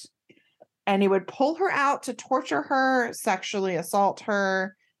box. And he would pull her out to torture her, sexually assault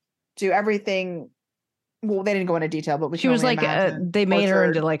her, do everything. Well, they didn't go into detail, but she was like they made her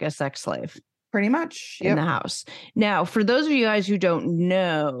into like a sex slave, pretty much, in the house. Now, for those of you guys who don't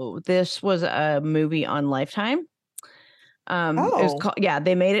know, this was a movie on Lifetime. It was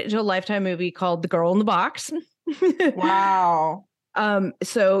they made it into a Lifetime movie called The Girl in the Box. Wow.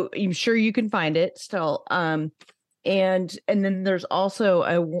 So I'm sure you can find it still. And then there's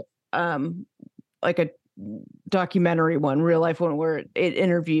also a documentary one, real life one, where it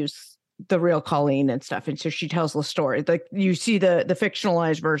interviews the real Colleen and stuff, and so she tells the story. Like, you see the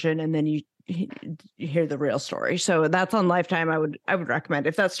fictionalized version, and then you hear the real story. So that's on Lifetime. I would recommend.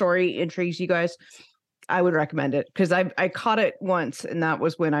 If that story intrigues you guys, I would recommend it, because I caught it once, and that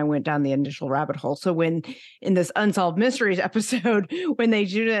was when I went down the initial rabbit hole. So when in this Unsolved Mysteries episode, when they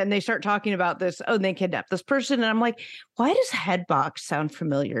do that and they start talking about this, they kidnapped this person, and I'm like, why does Headbox sound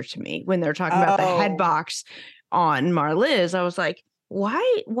familiar to me when they're talking about the Headbox on Marliz? I was like,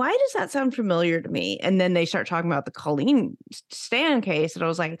 why does that sound familiar to me? And then they start talking about the Colleen Stan case, and I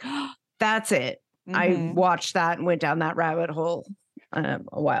was like, that's it. Mm-hmm. I watched that and went down that rabbit hole a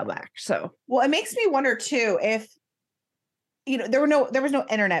while back. So, well, it makes me wonder too, if there was no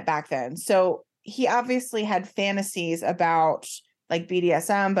internet back then, so he obviously had fantasies about like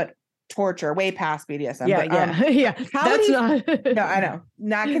BDSM, but torture way past BDSM. Yeah. That's not no, I know,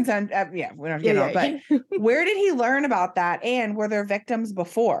 not consent. We don't but where did he learn about that? And were there victims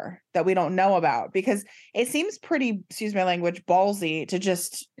before that we don't know about? Because it seems pretty, excuse my language, ballsy to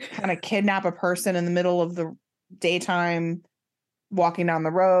just kind of kidnap a person in the middle of the daytime, walking down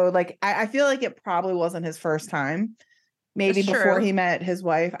the road. Like, I feel like it probably wasn't his first time. Maybe before he met his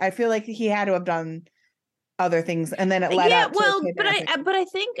wife. I feel like he had to have done other things, and then it led up to but I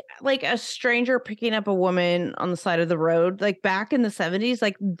think like a stranger picking up a woman on the side of the road, like back in the 70s,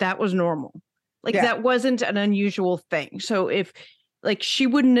 like that was normal. Like that wasn't an unusual thing. So if like she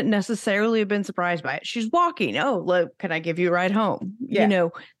wouldn't necessarily have been surprised by it. She's walking. Oh, look, can I give you a ride home? Yeah.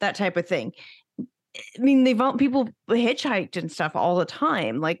 That type of thing. I mean, people hitchhiked and stuff all the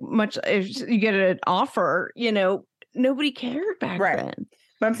time. Like, much if you get an offer, nobody cared back then.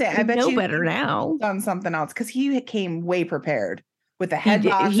 But I'm saying, I bet you better now. Done something else, because he came way prepared with the head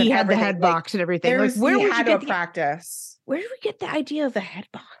box. He had the head box and everything. Like, where he would had you to practice? Where did we get the idea of the head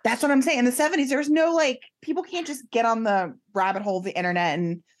box? That's what I'm saying. In the 70s, there was no people can't just get on the rabbit hole of the internet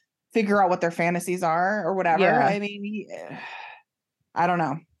and figure out what their fantasies are or whatever. Yeah. I mean, I don't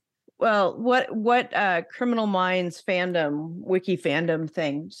know. Well, what Criminal Minds fandom, wiki fandom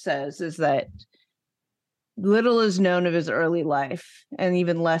thing says is that little is known of his early life and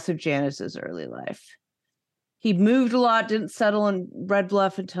even less of Janice's early life. He moved a lot, didn't settle in Red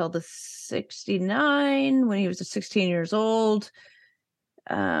Bluff until the 69 when he was 16 years old.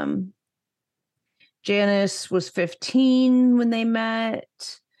 Janice was 15 when they met.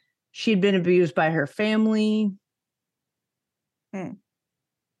 She'd been abused by her family.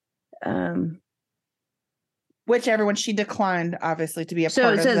 Whichever she declined, obviously, to be a so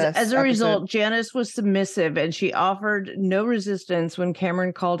part it of says, this as a episode. result, Janice was submissive and she offered no resistance when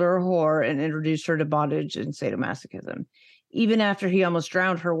Cameron called her a whore and introduced her to bondage and sadomasochism, even after he almost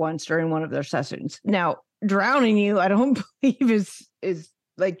drowned her once during one of their sessions. Now, drowning you, I don't believe is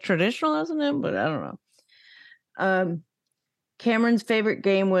like traditional, isn't it? But I don't know. Cameron's favorite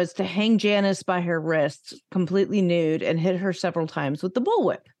game was to hang Janice by her wrists, completely nude, and hit her several times with the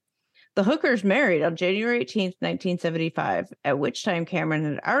bullwhip. The hookers married on January 18th, 1975, at which time Cameron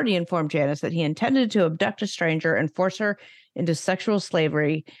had already informed Janice that he intended to abduct a stranger and force her into sexual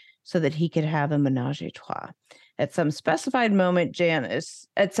slavery so that he could have a menage a trois. At some unspecified moment, Janice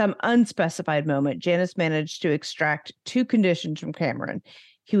managed to extract two conditions from Cameron.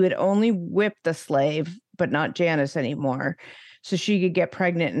 He would only whip the slave, but not Janice anymore, so she could get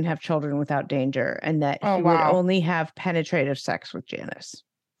pregnant and have children without danger, and that he would only have penetrative sex with Janice.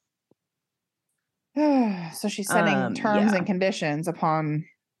 So she's setting terms and conditions upon,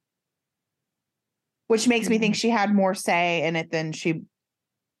 which makes me think she had more say in it than she.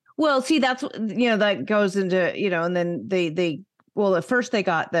 Well, see, that's, that goes into, and then they at first they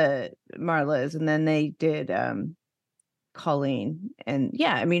got the Marlas and then they did Colleen. And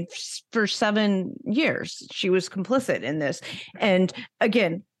yeah, I mean, for 7 years, she was complicit in this. And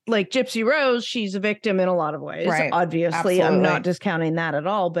again, like Gypsy Rose, she's a victim in a lot of ways. Right. Obviously, absolutely. I'm not discounting that at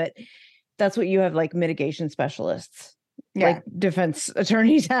all, but that's what you have, like mitigation specialists, like defense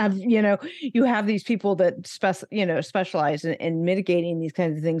attorneys have, you have these people that specialize in mitigating these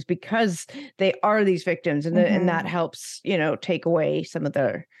kinds of things because they are these victims, and and that helps, take away some of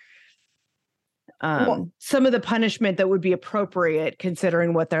their some of the punishment that would be appropriate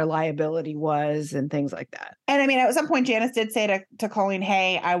considering what their liability was and things like that. And I mean, at some point, Janice did say to Colleen,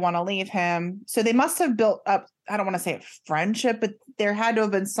 "Hey, I want to leave him." So they must have built up, I don't want to say a friendship, but there had to have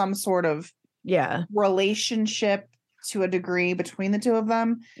been some sort of relationship to a degree between the two of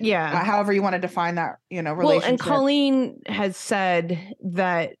them. Yeah. However you want to define that, relationship. Well, and Colleen has said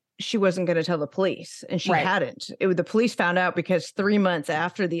that she wasn't going to tell the police, and she hadn't. The police found out because 3 months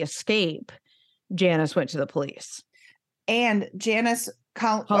after the escape, Janice went to the police. And Janice,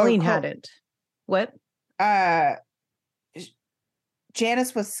 Colleen hadn't. What?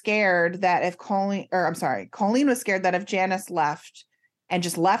 Janice was scared that if Colleen was scared that if Janice left and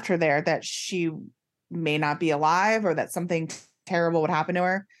just left her there, that she may not be alive or that something terrible would happen to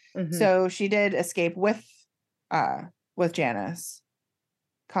her. Mm-hmm. So she did escape with Janice.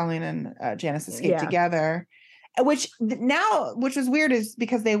 Colleen and Janice escaped together, which was weird is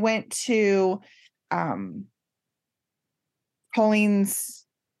because they went to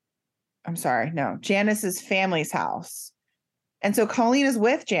Janice's family's house. And so Colleen is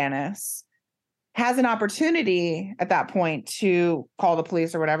with Janice, has an opportunity at that point to call the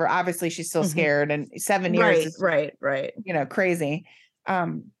police or whatever. Obviously she's still scared, and 7 years is right. Crazy.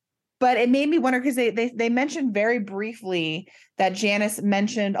 But it made me wonder because they mentioned very briefly that Janice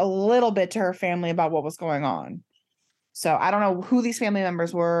mentioned a little bit to her family about what was going on. So I don't know who these family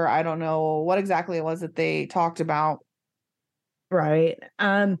members were. I don't know what exactly it was that they talked about. Right.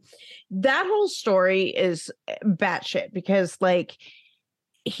 That whole story is batshit because like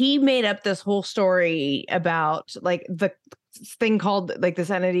he made up this whole story about like the thing called like this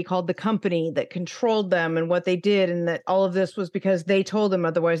entity called the company that controlled them and what they did, and that all of this was because they told them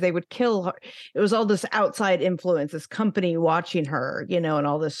otherwise they would kill her. It was all this outside influence, this company watching her, and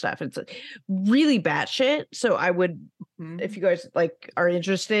all this stuff. It's really batshit. So I would, if you guys like are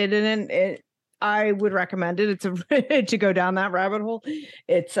interested in it, I would recommend it. It's to go down that rabbit hole.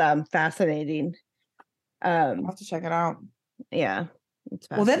 It's fascinating. I'll have to check it out. Yeah.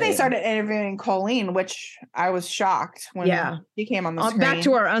 Well, then they started interviewing Colleen, which I was shocked when she came on the screen. Back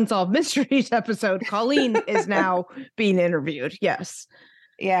to our Unsolved Mysteries episode. Colleen is now being interviewed. Yes.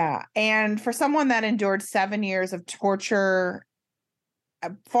 Yeah. And for someone that endured 7 years of torture,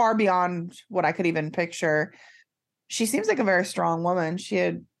 far beyond what I could even picture, she seems like a very strong woman. She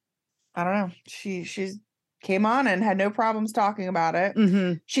had, I don't know, she's came on and had no problems talking about it.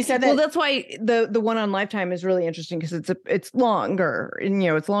 Mm-hmm. She said that. Well, that's why the one on Lifetime is really interesting because it's longer, and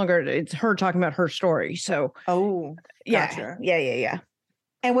it's longer. It's her talking about her story. So, gotcha. Yeah.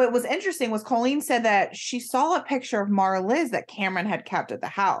 And what was interesting was Colleen said that she saw a picture of Mara Liz that Cameron had kept at the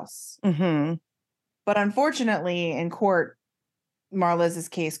house. Mm-hmm. But unfortunately, in court, Mara Liz's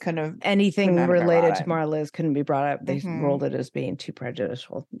case anything related to Mara Liz couldn't be brought up. They ruled it as being too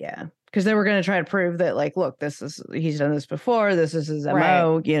prejudicial. Yeah. Because they were going to try to prove that, like, look, he's done this before. This is his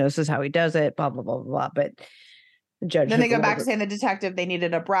MO. This is how he does it, blah, blah, blah, blah, blah. But the judge. Then they go back to saying the detective, they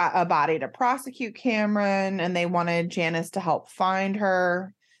needed a body to prosecute Cameron, and they wanted Janice to help find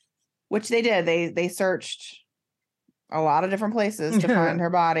her, which they did. They searched a lot of different places to find her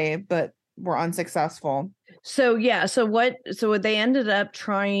body, but were unsuccessful. So they ended up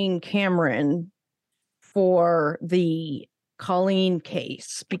trying Cameron for the Colleen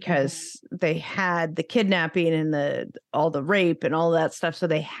case because they had the kidnapping and all the rape and all that stuff. So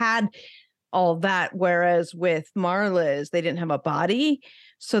they had all that. Whereas with Marliz, they didn't have a body,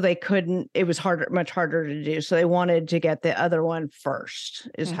 so they couldn't. It was much harder to do. So they wanted to get the other one first.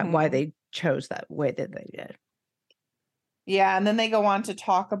 Is why they chose that way that they did. Yeah, and then they go on to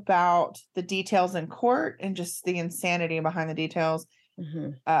talk about the details in court and just the insanity behind the details.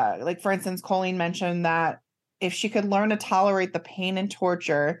 Mm-hmm. Like, for instance, Colleen mentioned that if she could learn to tolerate the pain and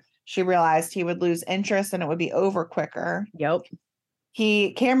torture, she realized he would lose interest and it would be over quicker. Yep.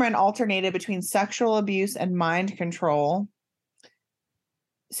 Cameron alternated between sexual abuse and mind control.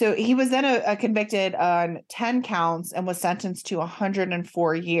 So he was then convicted on 10 counts and was sentenced to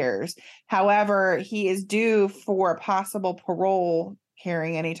 104 years. However, he is due for a possible parole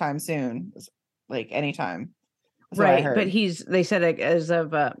hearing anytime soon. Like anytime. Right. But they said as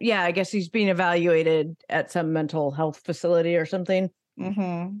of, I guess he's being evaluated at some mental health facility or something.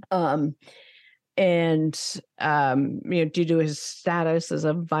 Mm-hmm. And due to his status as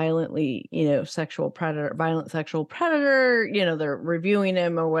a violent sexual predator, they're reviewing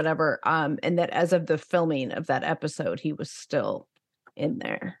him or whatever. And that as of the filming of that episode, he was still in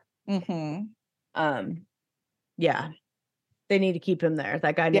there. Mm-hmm. Yeah, they need to keep him there.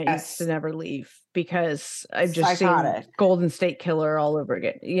 That guy needs to never leave, because I've just seen Golden State Killer all over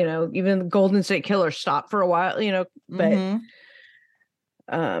again. Even the Golden State Killer stopped for a while, but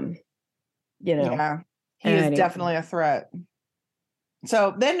yeah, he is definitely a threat.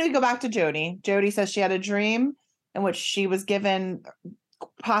 So then we go back to Jody. Jody says she had a dream in which she was given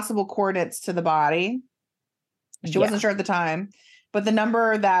possible coordinates to the body. She wasn't sure at the time, but the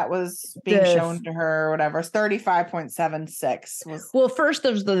number that was being shown to her or whatever is 35.76. Well, first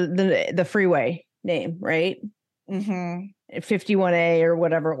there's the freeway name, right? Mm-hmm. 51A or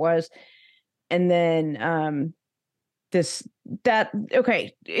whatever it was. And then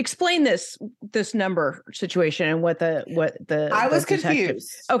explain this number situation and what the I was confused.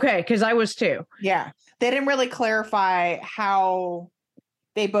 Okay, because I was too. Yeah, they didn't really clarify how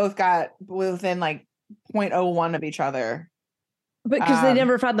they both got within like 0.01 of each other, but because they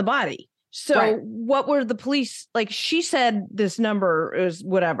never found the body. So what were the police like? She said this number is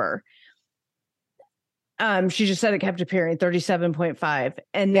whatever. She just said it kept appearing 37.5,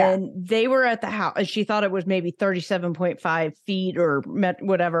 and then they were at the house, and she thought it was maybe 37.5 feet or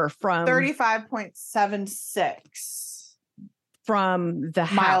whatever from 35.76 from the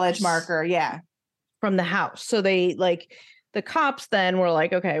house. Mileage marker. Yeah. From the house. So they the cops then were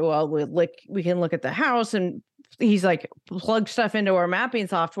like, okay, well, we can look at the house, and he's like, plug stuff into our mapping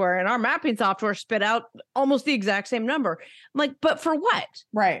software, and our mapping software spit out almost the exact same number. I'm like, but for what?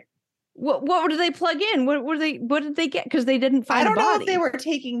 Right. What did they plug in? What did they get? Because they didn't find. I don't know if they were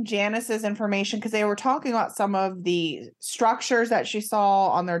taking Janice's information, because they were talking about some of the structures that she saw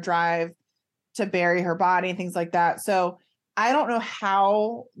on their drive to bury her body and things like that. So I don't know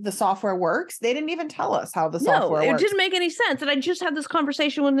how the software works. They didn't even tell us how the software works. It didn't make any sense. And I just had this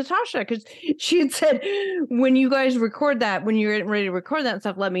conversation with Natasha, because she had said, when you guys record that, when you're ready to record that and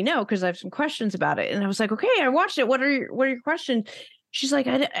stuff, let me know, because I have some questions about it. And I was like, okay, I watched it. What are your questions? She's like,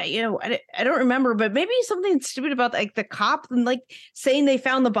 I don't remember, but maybe something stupid about like the cop and like saying they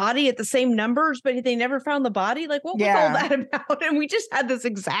found the body at the same numbers, but they never found the body. Like, what was all that about? And we just had this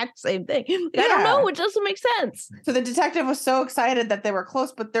exact same thing. Like, I don't know. It doesn't make sense. So the detective was so excited that they were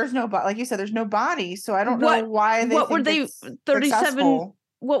close, but there's no body. Like you said, there's no body. So I don't know why they. What were they? 37. Successful.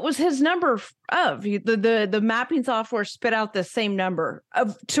 What was his number of? The mapping software spit out the same number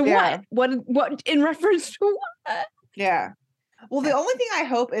of to what? What in reference to what? Yeah. Well, the only thing I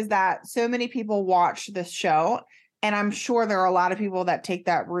hope is that so many people watch this show, and I'm sure there are a lot of people that take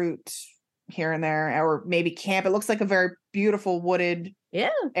that route here and there, or maybe camp. It looks like a very beautiful wooded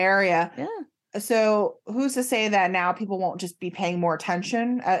area. Yeah. So who's to say that now people won't just be paying more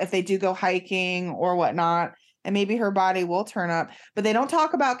attention if they do go hiking or whatnot, and maybe her body will turn up. But they don't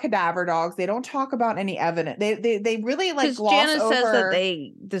talk about cadaver dogs. They don't talk about any evidence. They really like gloss Janice over. says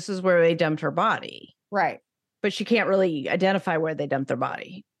that this is where they dumped her body, right? But she can't really identify where they dumped their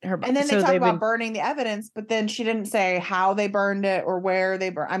body. And then they talk about burning the evidence, but then she didn't say how they burned it or where they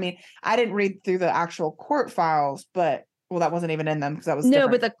burned. I mean, I didn't read through the actual court files, but well, that wasn't even in them because that was no.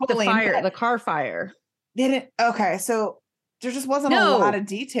 But different. the fire, the car fire, didn't. Okay, so there just wasn't a lot of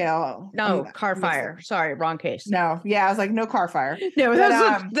detail. No, car fire. Sorry, wrong case. No, yeah, I was like, no car fire. No,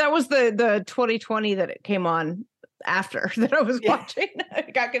 that was the 2020 that it came on after that I was watching. I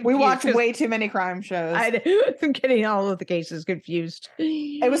got confused. We watch way too many crime shows. I'm getting all of the cases confused.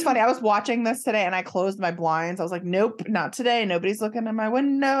 It was funny. I was watching this today and I closed my blinds. I was like, nope, not today. Nobody's looking in my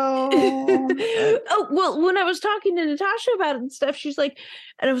window. Oh, well, when I was talking to Natasha about it and stuff, she's like,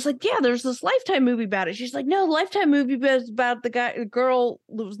 and I was like, yeah, there's this Lifetime movie about it. She's like, no, Lifetime movie was about the girl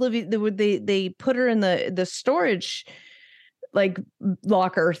that was living. They put her in the storage like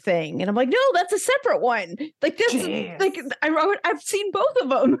locker thing, and I'm like, no, that's a separate one. Like this, like I've seen both of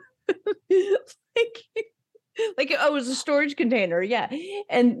them. like oh, it was a storage container, yeah.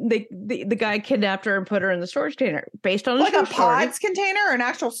 And the guy kidnapped her and put her in the storage container based on like a pods container, or an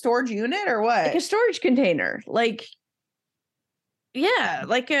actual storage unit, or what? Like a storage container, like yeah,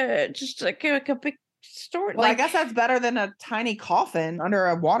 like just like a big storage. Well, like, I guess that's better than a tiny coffin under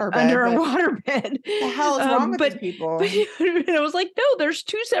a waterbed. What the hell is wrong with these people? But I was like, no, there's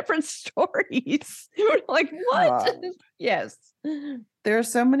two separate stories. We're like, what? Yes. There are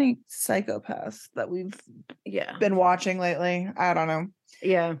so many psychopaths that we've been watching lately. I don't know.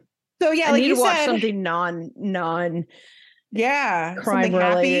 Yeah. So yeah, I like need you to watch said, something non something crime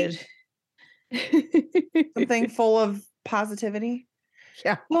related. Something full of positivity.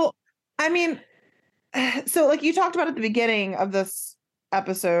 Yeah. Well, I mean, so like you talked about at the beginning of this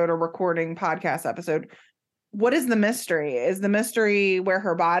episode or recording podcast episode, what is the mystery? Is the mystery where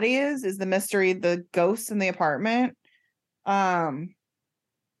her body is? Is the mystery the ghost in the apartment? I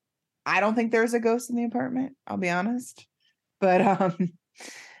don't think there's a ghost in the apartment, I'll be honest. But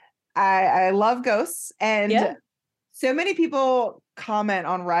I love ghosts, and so many people comment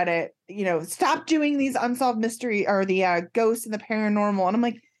on Reddit, stop doing these unsolved mystery or the ghosts and the paranormal. And I'm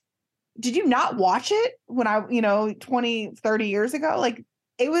like, did you not watch it when 20, 30 years ago? Like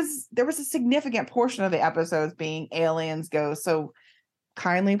there was a significant portion of the episodes being aliens, ghosts. So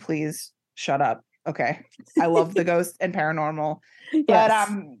kindly please shut up. Okay. I love the ghost and paranormal, but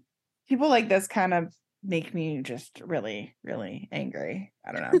people like this kind of make me just really, really angry.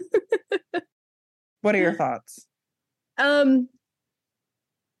 I don't know. What are your thoughts?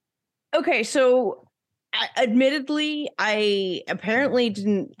 Okay, so admittedly, I apparently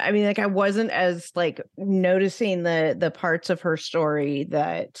didn't. I mean, like, I wasn't as like noticing the parts of her story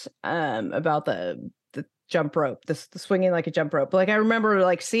that about the jump rope, the swinging like a jump rope. But like, I remember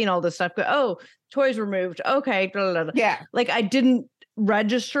like seeing all this stuff. Go, oh, toys were moved. Okay, blah, blah, blah. Yeah. Like I didn't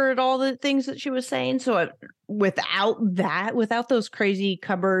register at all the things that she was saying. So without those crazy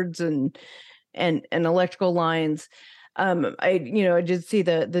cupboards and electrical lines. I did see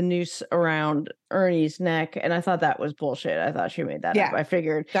the noose around Ernie's neck, and I thought that was bullshit. I thought she made that up. I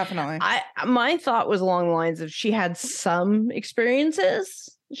figured definitely. My thought was along the lines of she had some experiences.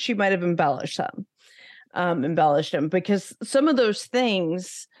 She might have embellished them because some of those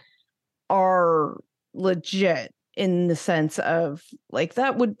things are legit in the sense of like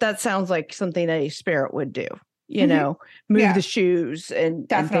that sounds like something a spirit would do. Move the shoes and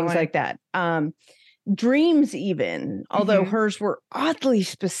things like that. Dreams even, although hers were oddly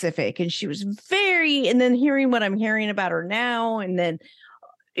specific, and she was and then hearing what I'm hearing about her now, and then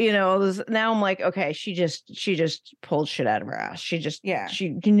now I'm like, okay, she just pulled shit out of her ass. She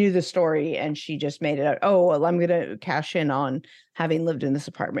knew the story and she just made it up. Oh, well, I'm gonna cash in on having lived in this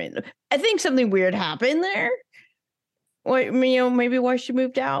apartment. I think something weird happened there. Well, maybe why she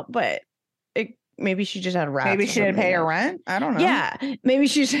moved out, but maybe she just had a rat. Maybe she didn't pay her rent. I don't know. Yeah, maybe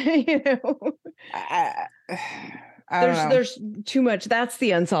she's there's too much. That's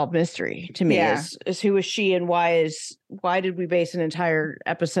the unsolved mystery to me. Is who is she, and why did we base an entire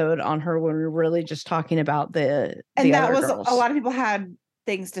episode on her when we were really just talking about the that was girls? A lot of people had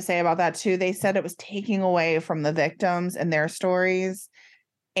things to say about that too. They said it was taking away from the victims and their stories,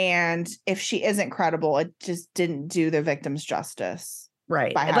 and if she isn't credible, it just didn't do the victims justice.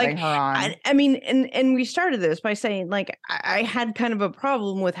 Right. By having her on. I mean, and we started this by saying, like, I had kind of a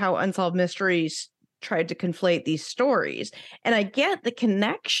problem with how Unsolved Mysteries tried to conflate these stories. And I get the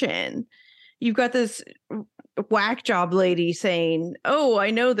connection. You've got this whack job lady saying, oh,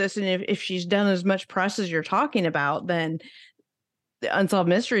 I know this. And if she's done as much press as you're talking about, then the Unsolved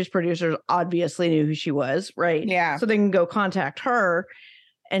Mysteries producers obviously knew who she was, right? Yeah. So they can go contact her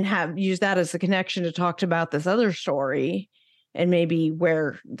and use that as the connection to talk about this other story and maybe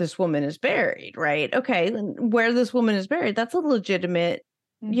where this woman is buried, right? Okay, where this woman is buried, that's a legitimate,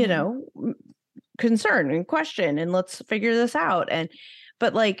 concern and question, and let's figure this out.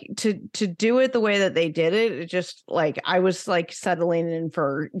 But like to do it the way that they did it, it just like I was like settling in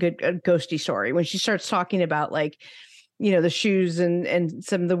for a ghosty story when she starts talking about like, the shoes and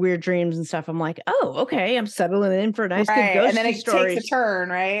some of the weird dreams and stuff. I'm like, oh, okay, I'm settling in for a nice good ghosty and then it stories. takes a turn,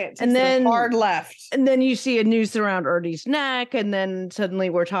 right? It takes and then a hard left. And then you see a noose around Ernie's neck, and then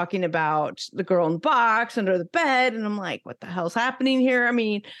suddenly we're talking about the girl in the box under the bed, and I'm like, what the hell's happening here? I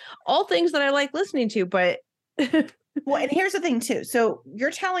mean, all things that I like listening to, but well, and here's the thing too. So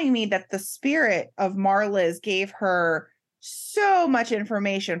you're telling me that the spirit of Marliz gave her so much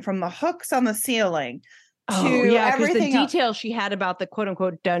information from the hooks on the ceiling to everything the details she had about the quote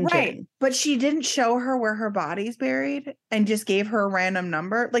unquote dungeon. Right. But she didn't show her where her body's buried and just gave her a random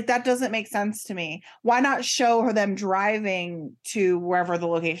number. Like that doesn't make sense to me. Why not show her them driving to wherever the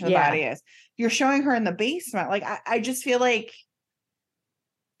location of the body is? You're showing her in the basement. Like I just feel like,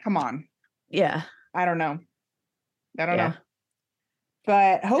 come on. Yeah. I don't know.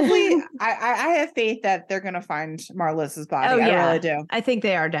 But hopefully I have faith that they're going to find Marliz's body. Oh, yeah. I really do. I think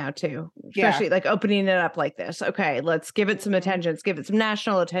they are now too, especially like opening it up like this. Okay, let's give it some attention. Let's give it some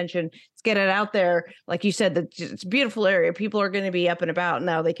national attention. Let's get it out there. Like you said, it's a beautiful area. People are going to be up and about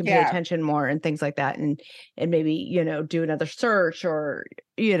now. They can pay attention more and things like that. And maybe, do another search or,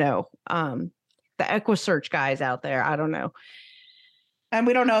 the EquiSearch guys out there. I don't know. And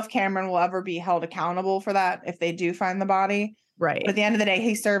we don't know if Cameron will ever be held accountable for that if they do find the body. Right. But at the end of the day,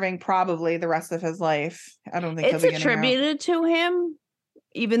 he's serving probably the rest of his life. I don't think it's attributed to him,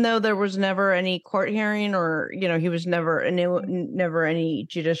 even though there was never any court hearing or, he was never any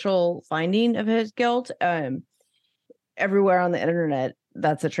judicial finding of his guilt. Everywhere on the internet,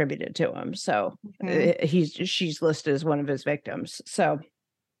 that's attributed to him. So she's listed as one of his victims. So,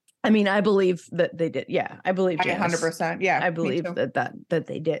 I mean, I believe that they did. Yeah, I believe 100%. Yeah, I believe that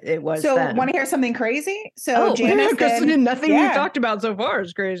they did. It was. So, want to hear something crazy? So, Janice, nothing we've talked about so far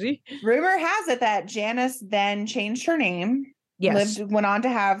is crazy. Rumor has it that Janice then changed her name. Yes, went on to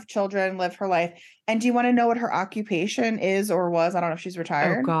have children, live her life. And do you want to know what her occupation is or was? I don't know if she's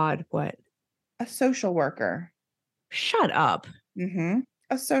retired. Oh God, what? A social worker. Shut up.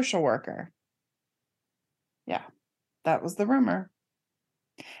 A social worker. Yeah, that was the rumor.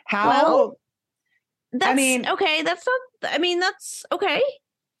 How? Well, okay. That's okay.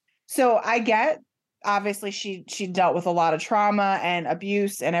 So I get, obviously she dealt with a lot of trauma and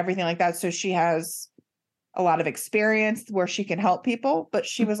abuse and everything like that. So she has a lot of experience where she can help people, but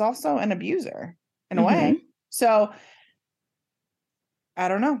she was also an abuser in a way. So I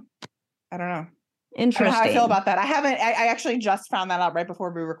don't know. Interesting. I don't know how I feel about that. I actually just found that out right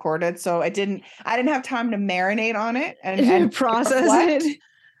before we recorded. So I didn't have time to marinate on it and process it.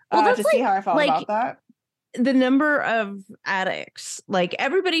 Well, to see how I felt about that. The number of addicts, like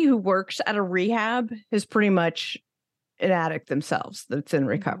everybody who works at a rehab is pretty much an addict themselves that's in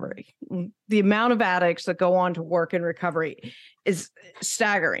recovery. The amount of addicts that go on to work in recovery is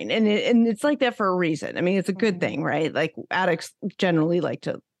staggering. And it's like that for a reason. I mean, it's a good thing, right? Like addicts generally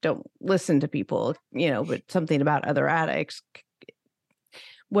don't listen to people, but something about other addicts,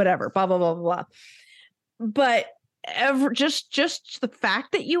 whatever, blah, blah, blah, blah, blah. But just the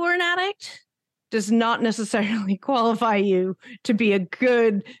fact that you are an addict does not necessarily qualify you to be a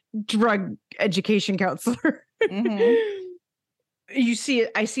good drug education counselor. You see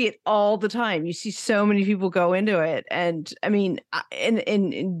it. I see it all the time. You see so many people go into it. And I mean,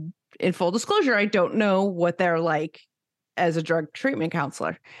 in full disclosure, I don't know what they're like as a drug treatment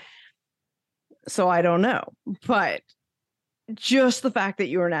counselor. So I don't know, but just the fact that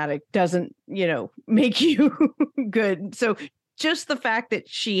you're an addict doesn't, make you good. So just the fact that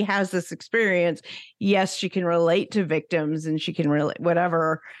she has this experience, yes, she can relate to victims and she can relate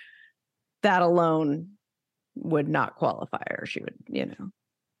whatever, that alone would not qualify her. She would,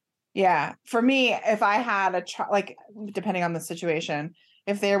 Yeah. For me, if I had a child, like depending on the situation,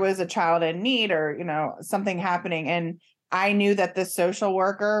 if there was a child in need or, something happening and I knew that the social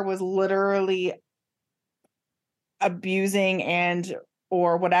worker was literally abusing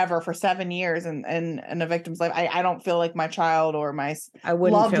or whatever for 7 years in a victim's life, I don't feel like my child or my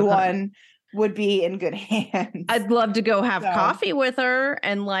loved one would be in good hands. I'd love to go have coffee with her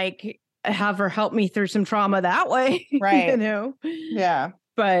and like have her help me through some trauma that way. Right. Yeah.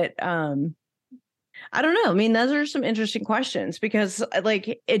 But I don't know. I mean, those are some interesting questions because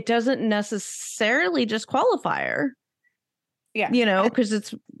like it doesn't necessarily disqualify her, Yeah. because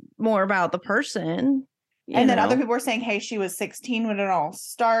it's more about the person. And then other people were saying, hey, she was 16 when it all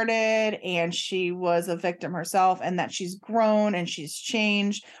started and she was a victim herself and that she's grown and she's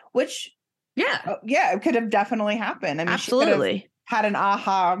changed, which it could have definitely happened. I mean, absolutely. She could have had an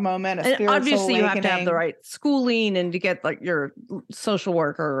aha moment, a spiritual obviously awakening. You have to have the right schooling and to get like your social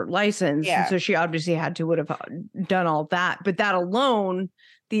worker license. Yeah. And so she obviously would have done all that, but that alone,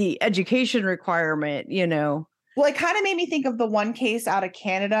 the education requirement, Well, it kind of made me think of the one case out of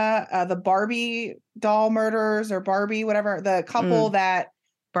Canada, the Barbie doll murders or Barbie, whatever, the couple that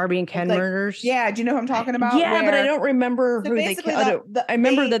Barbie and Ken murders. Yeah. Do you know who I'm talking about? Yeah, but I don't remember who they killed. I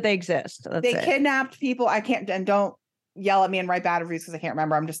remember that they exist. They kidnapped people. I can't, and don't yell at me and write bad reviews because I can't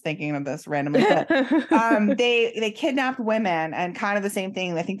remember. I'm just thinking of this randomly. But they kidnapped women and kind of the same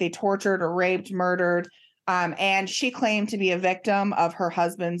thing. I think they tortured or raped, murdered. And she claimed to be a victim of her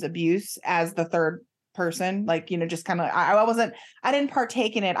husband's abuse as the third person. Like, just kind of, I didn't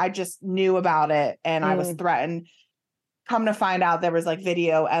partake in it. I just knew about it and I was threatened. Come to find out there was like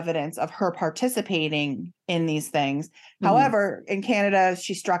video evidence of her participating in these things. However, in Canada,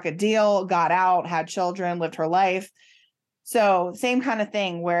 she struck a deal, got out, had children, lived her life. So same kind of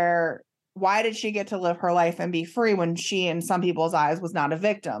thing where why did she get to live her life and be free when she, in some people's eyes, was not a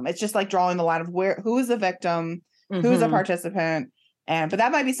victim? It's just like drawing the line of who is a victim, who's a participant. But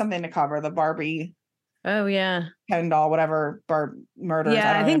that might be something to cover, the Barbie. Oh yeah. Ken doll, whatever, murders.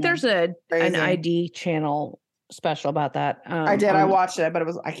 Yeah, I think there's an ID channel special about that. I did. I watched it, but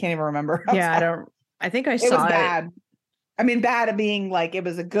I can't even remember. I think I saw it. Was bad. I mean, bad at being like, it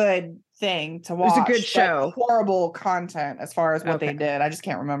was a good thing to watch. It was a good show. Horrible content as far as what they did. I just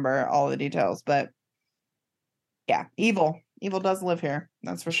can't remember all the details, but yeah, evil does live here.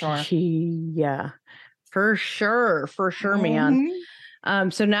 That's for sure. Yeah, for sure, man.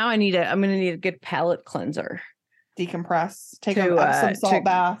 So now I'm going to need a good palate cleanser. Decompress. Take some salt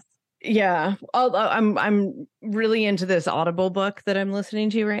bath. Yeah. I'm really into this Audible book that I'm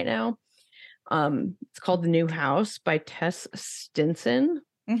listening to right now. It's called The New House by Tess Stinson.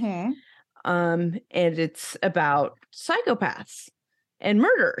 And it's about psychopaths and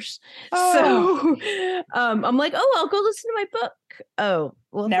murders. So I'm like, I'll go listen to my book. Oh,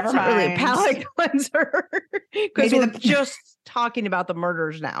 well, never mind. Not really a palate cleanser because we're just talking about the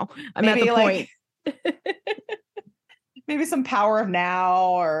murders now. I'm at the point. Maybe some Power of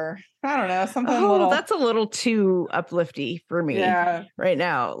Now, or I don't know, something a little. That's a little too uplifty for me right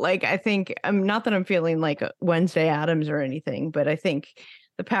now. Like, I think not that I'm feeling like a Wednesday Addams or anything, but I think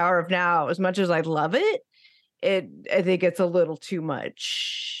the Power of Now, as much as I love it, I think it's a little too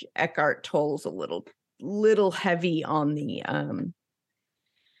much. Eckhart Tolle's a little heavy on the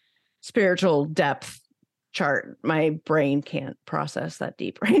spiritual depth chart. My brain can't process that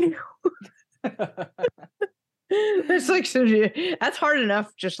deep right now. It's like, that's hard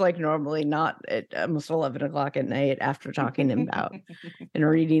enough, just like normally, not at almost 11 o'clock at night after talking about and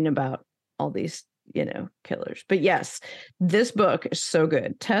reading about all these, killers. But yes, this book is so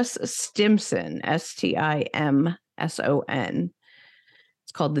good. Tess Stimson, Stimson. It's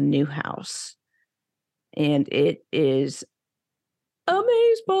called The New House. And it is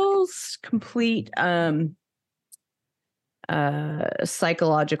amazeballs, complete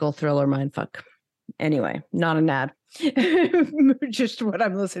psychological thriller mindfuck. Anyway, not an ad, just what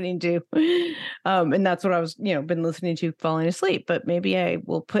I'm listening to. And that's what I was, been listening to falling asleep, but maybe I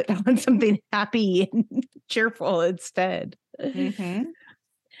will put on something happy and cheerful instead. Anyway,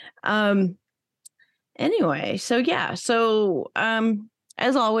 so yeah. So,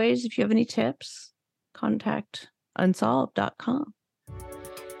 as always, if you have any tips, contact unsolved.com.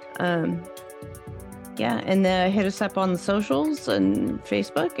 Yeah, and hit us up on the socials and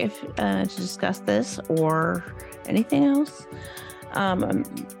Facebook if to discuss this or anything else.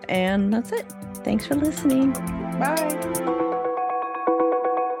 And that's it. Thanks for listening. Bye.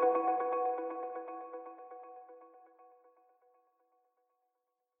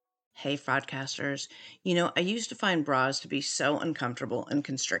 Hey, fraudcasters. I used to find bras to be so uncomfortable and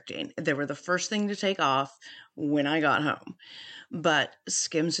constricting. They were the first thing to take off when I got home. But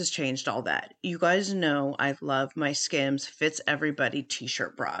Skims has changed all that. You guys know I love my Skims Fits Everybody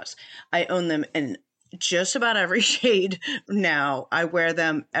t-shirt bras. I own them in just about every shade now. I wear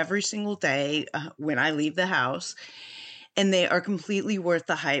them every single day when I leave the house. And they are completely worth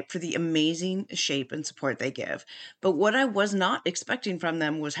the hype for the amazing shape and support they give. But what I was not expecting from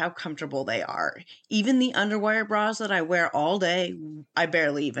them was how comfortable they are. Even the underwire bras that I wear all day, I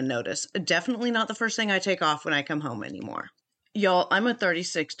barely even notice. Definitely not the first thing I take off when I come home anymore. Y'all, I'm a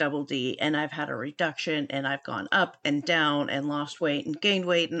 36 double D and I've had a reduction and I've gone up and down and lost weight and gained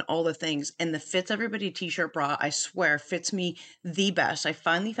weight and all the things. And the Fits Everybody t-shirt bra, I swear, fits me the best. I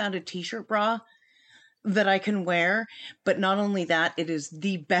finally found a t-shirt bra that I can wear, but not only that, it is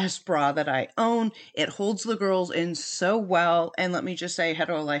the best bra that I own. It holds the girls in so well. And let me just say,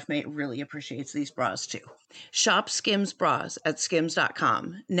 Hetero Life Mate really appreciates these bras too. Shop Skims bras at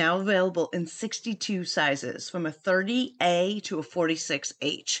skims.com. Now available in 62 sizes from a 30A to a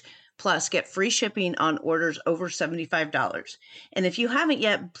 46H. Plus, get free shipping on orders over $75. And if you haven't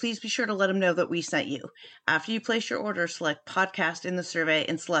yet, please be sure to let them know that we sent you. After you place your order, select podcast in the survey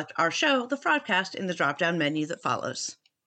and select our show, The Fraudcast, in the drop-down menu that follows.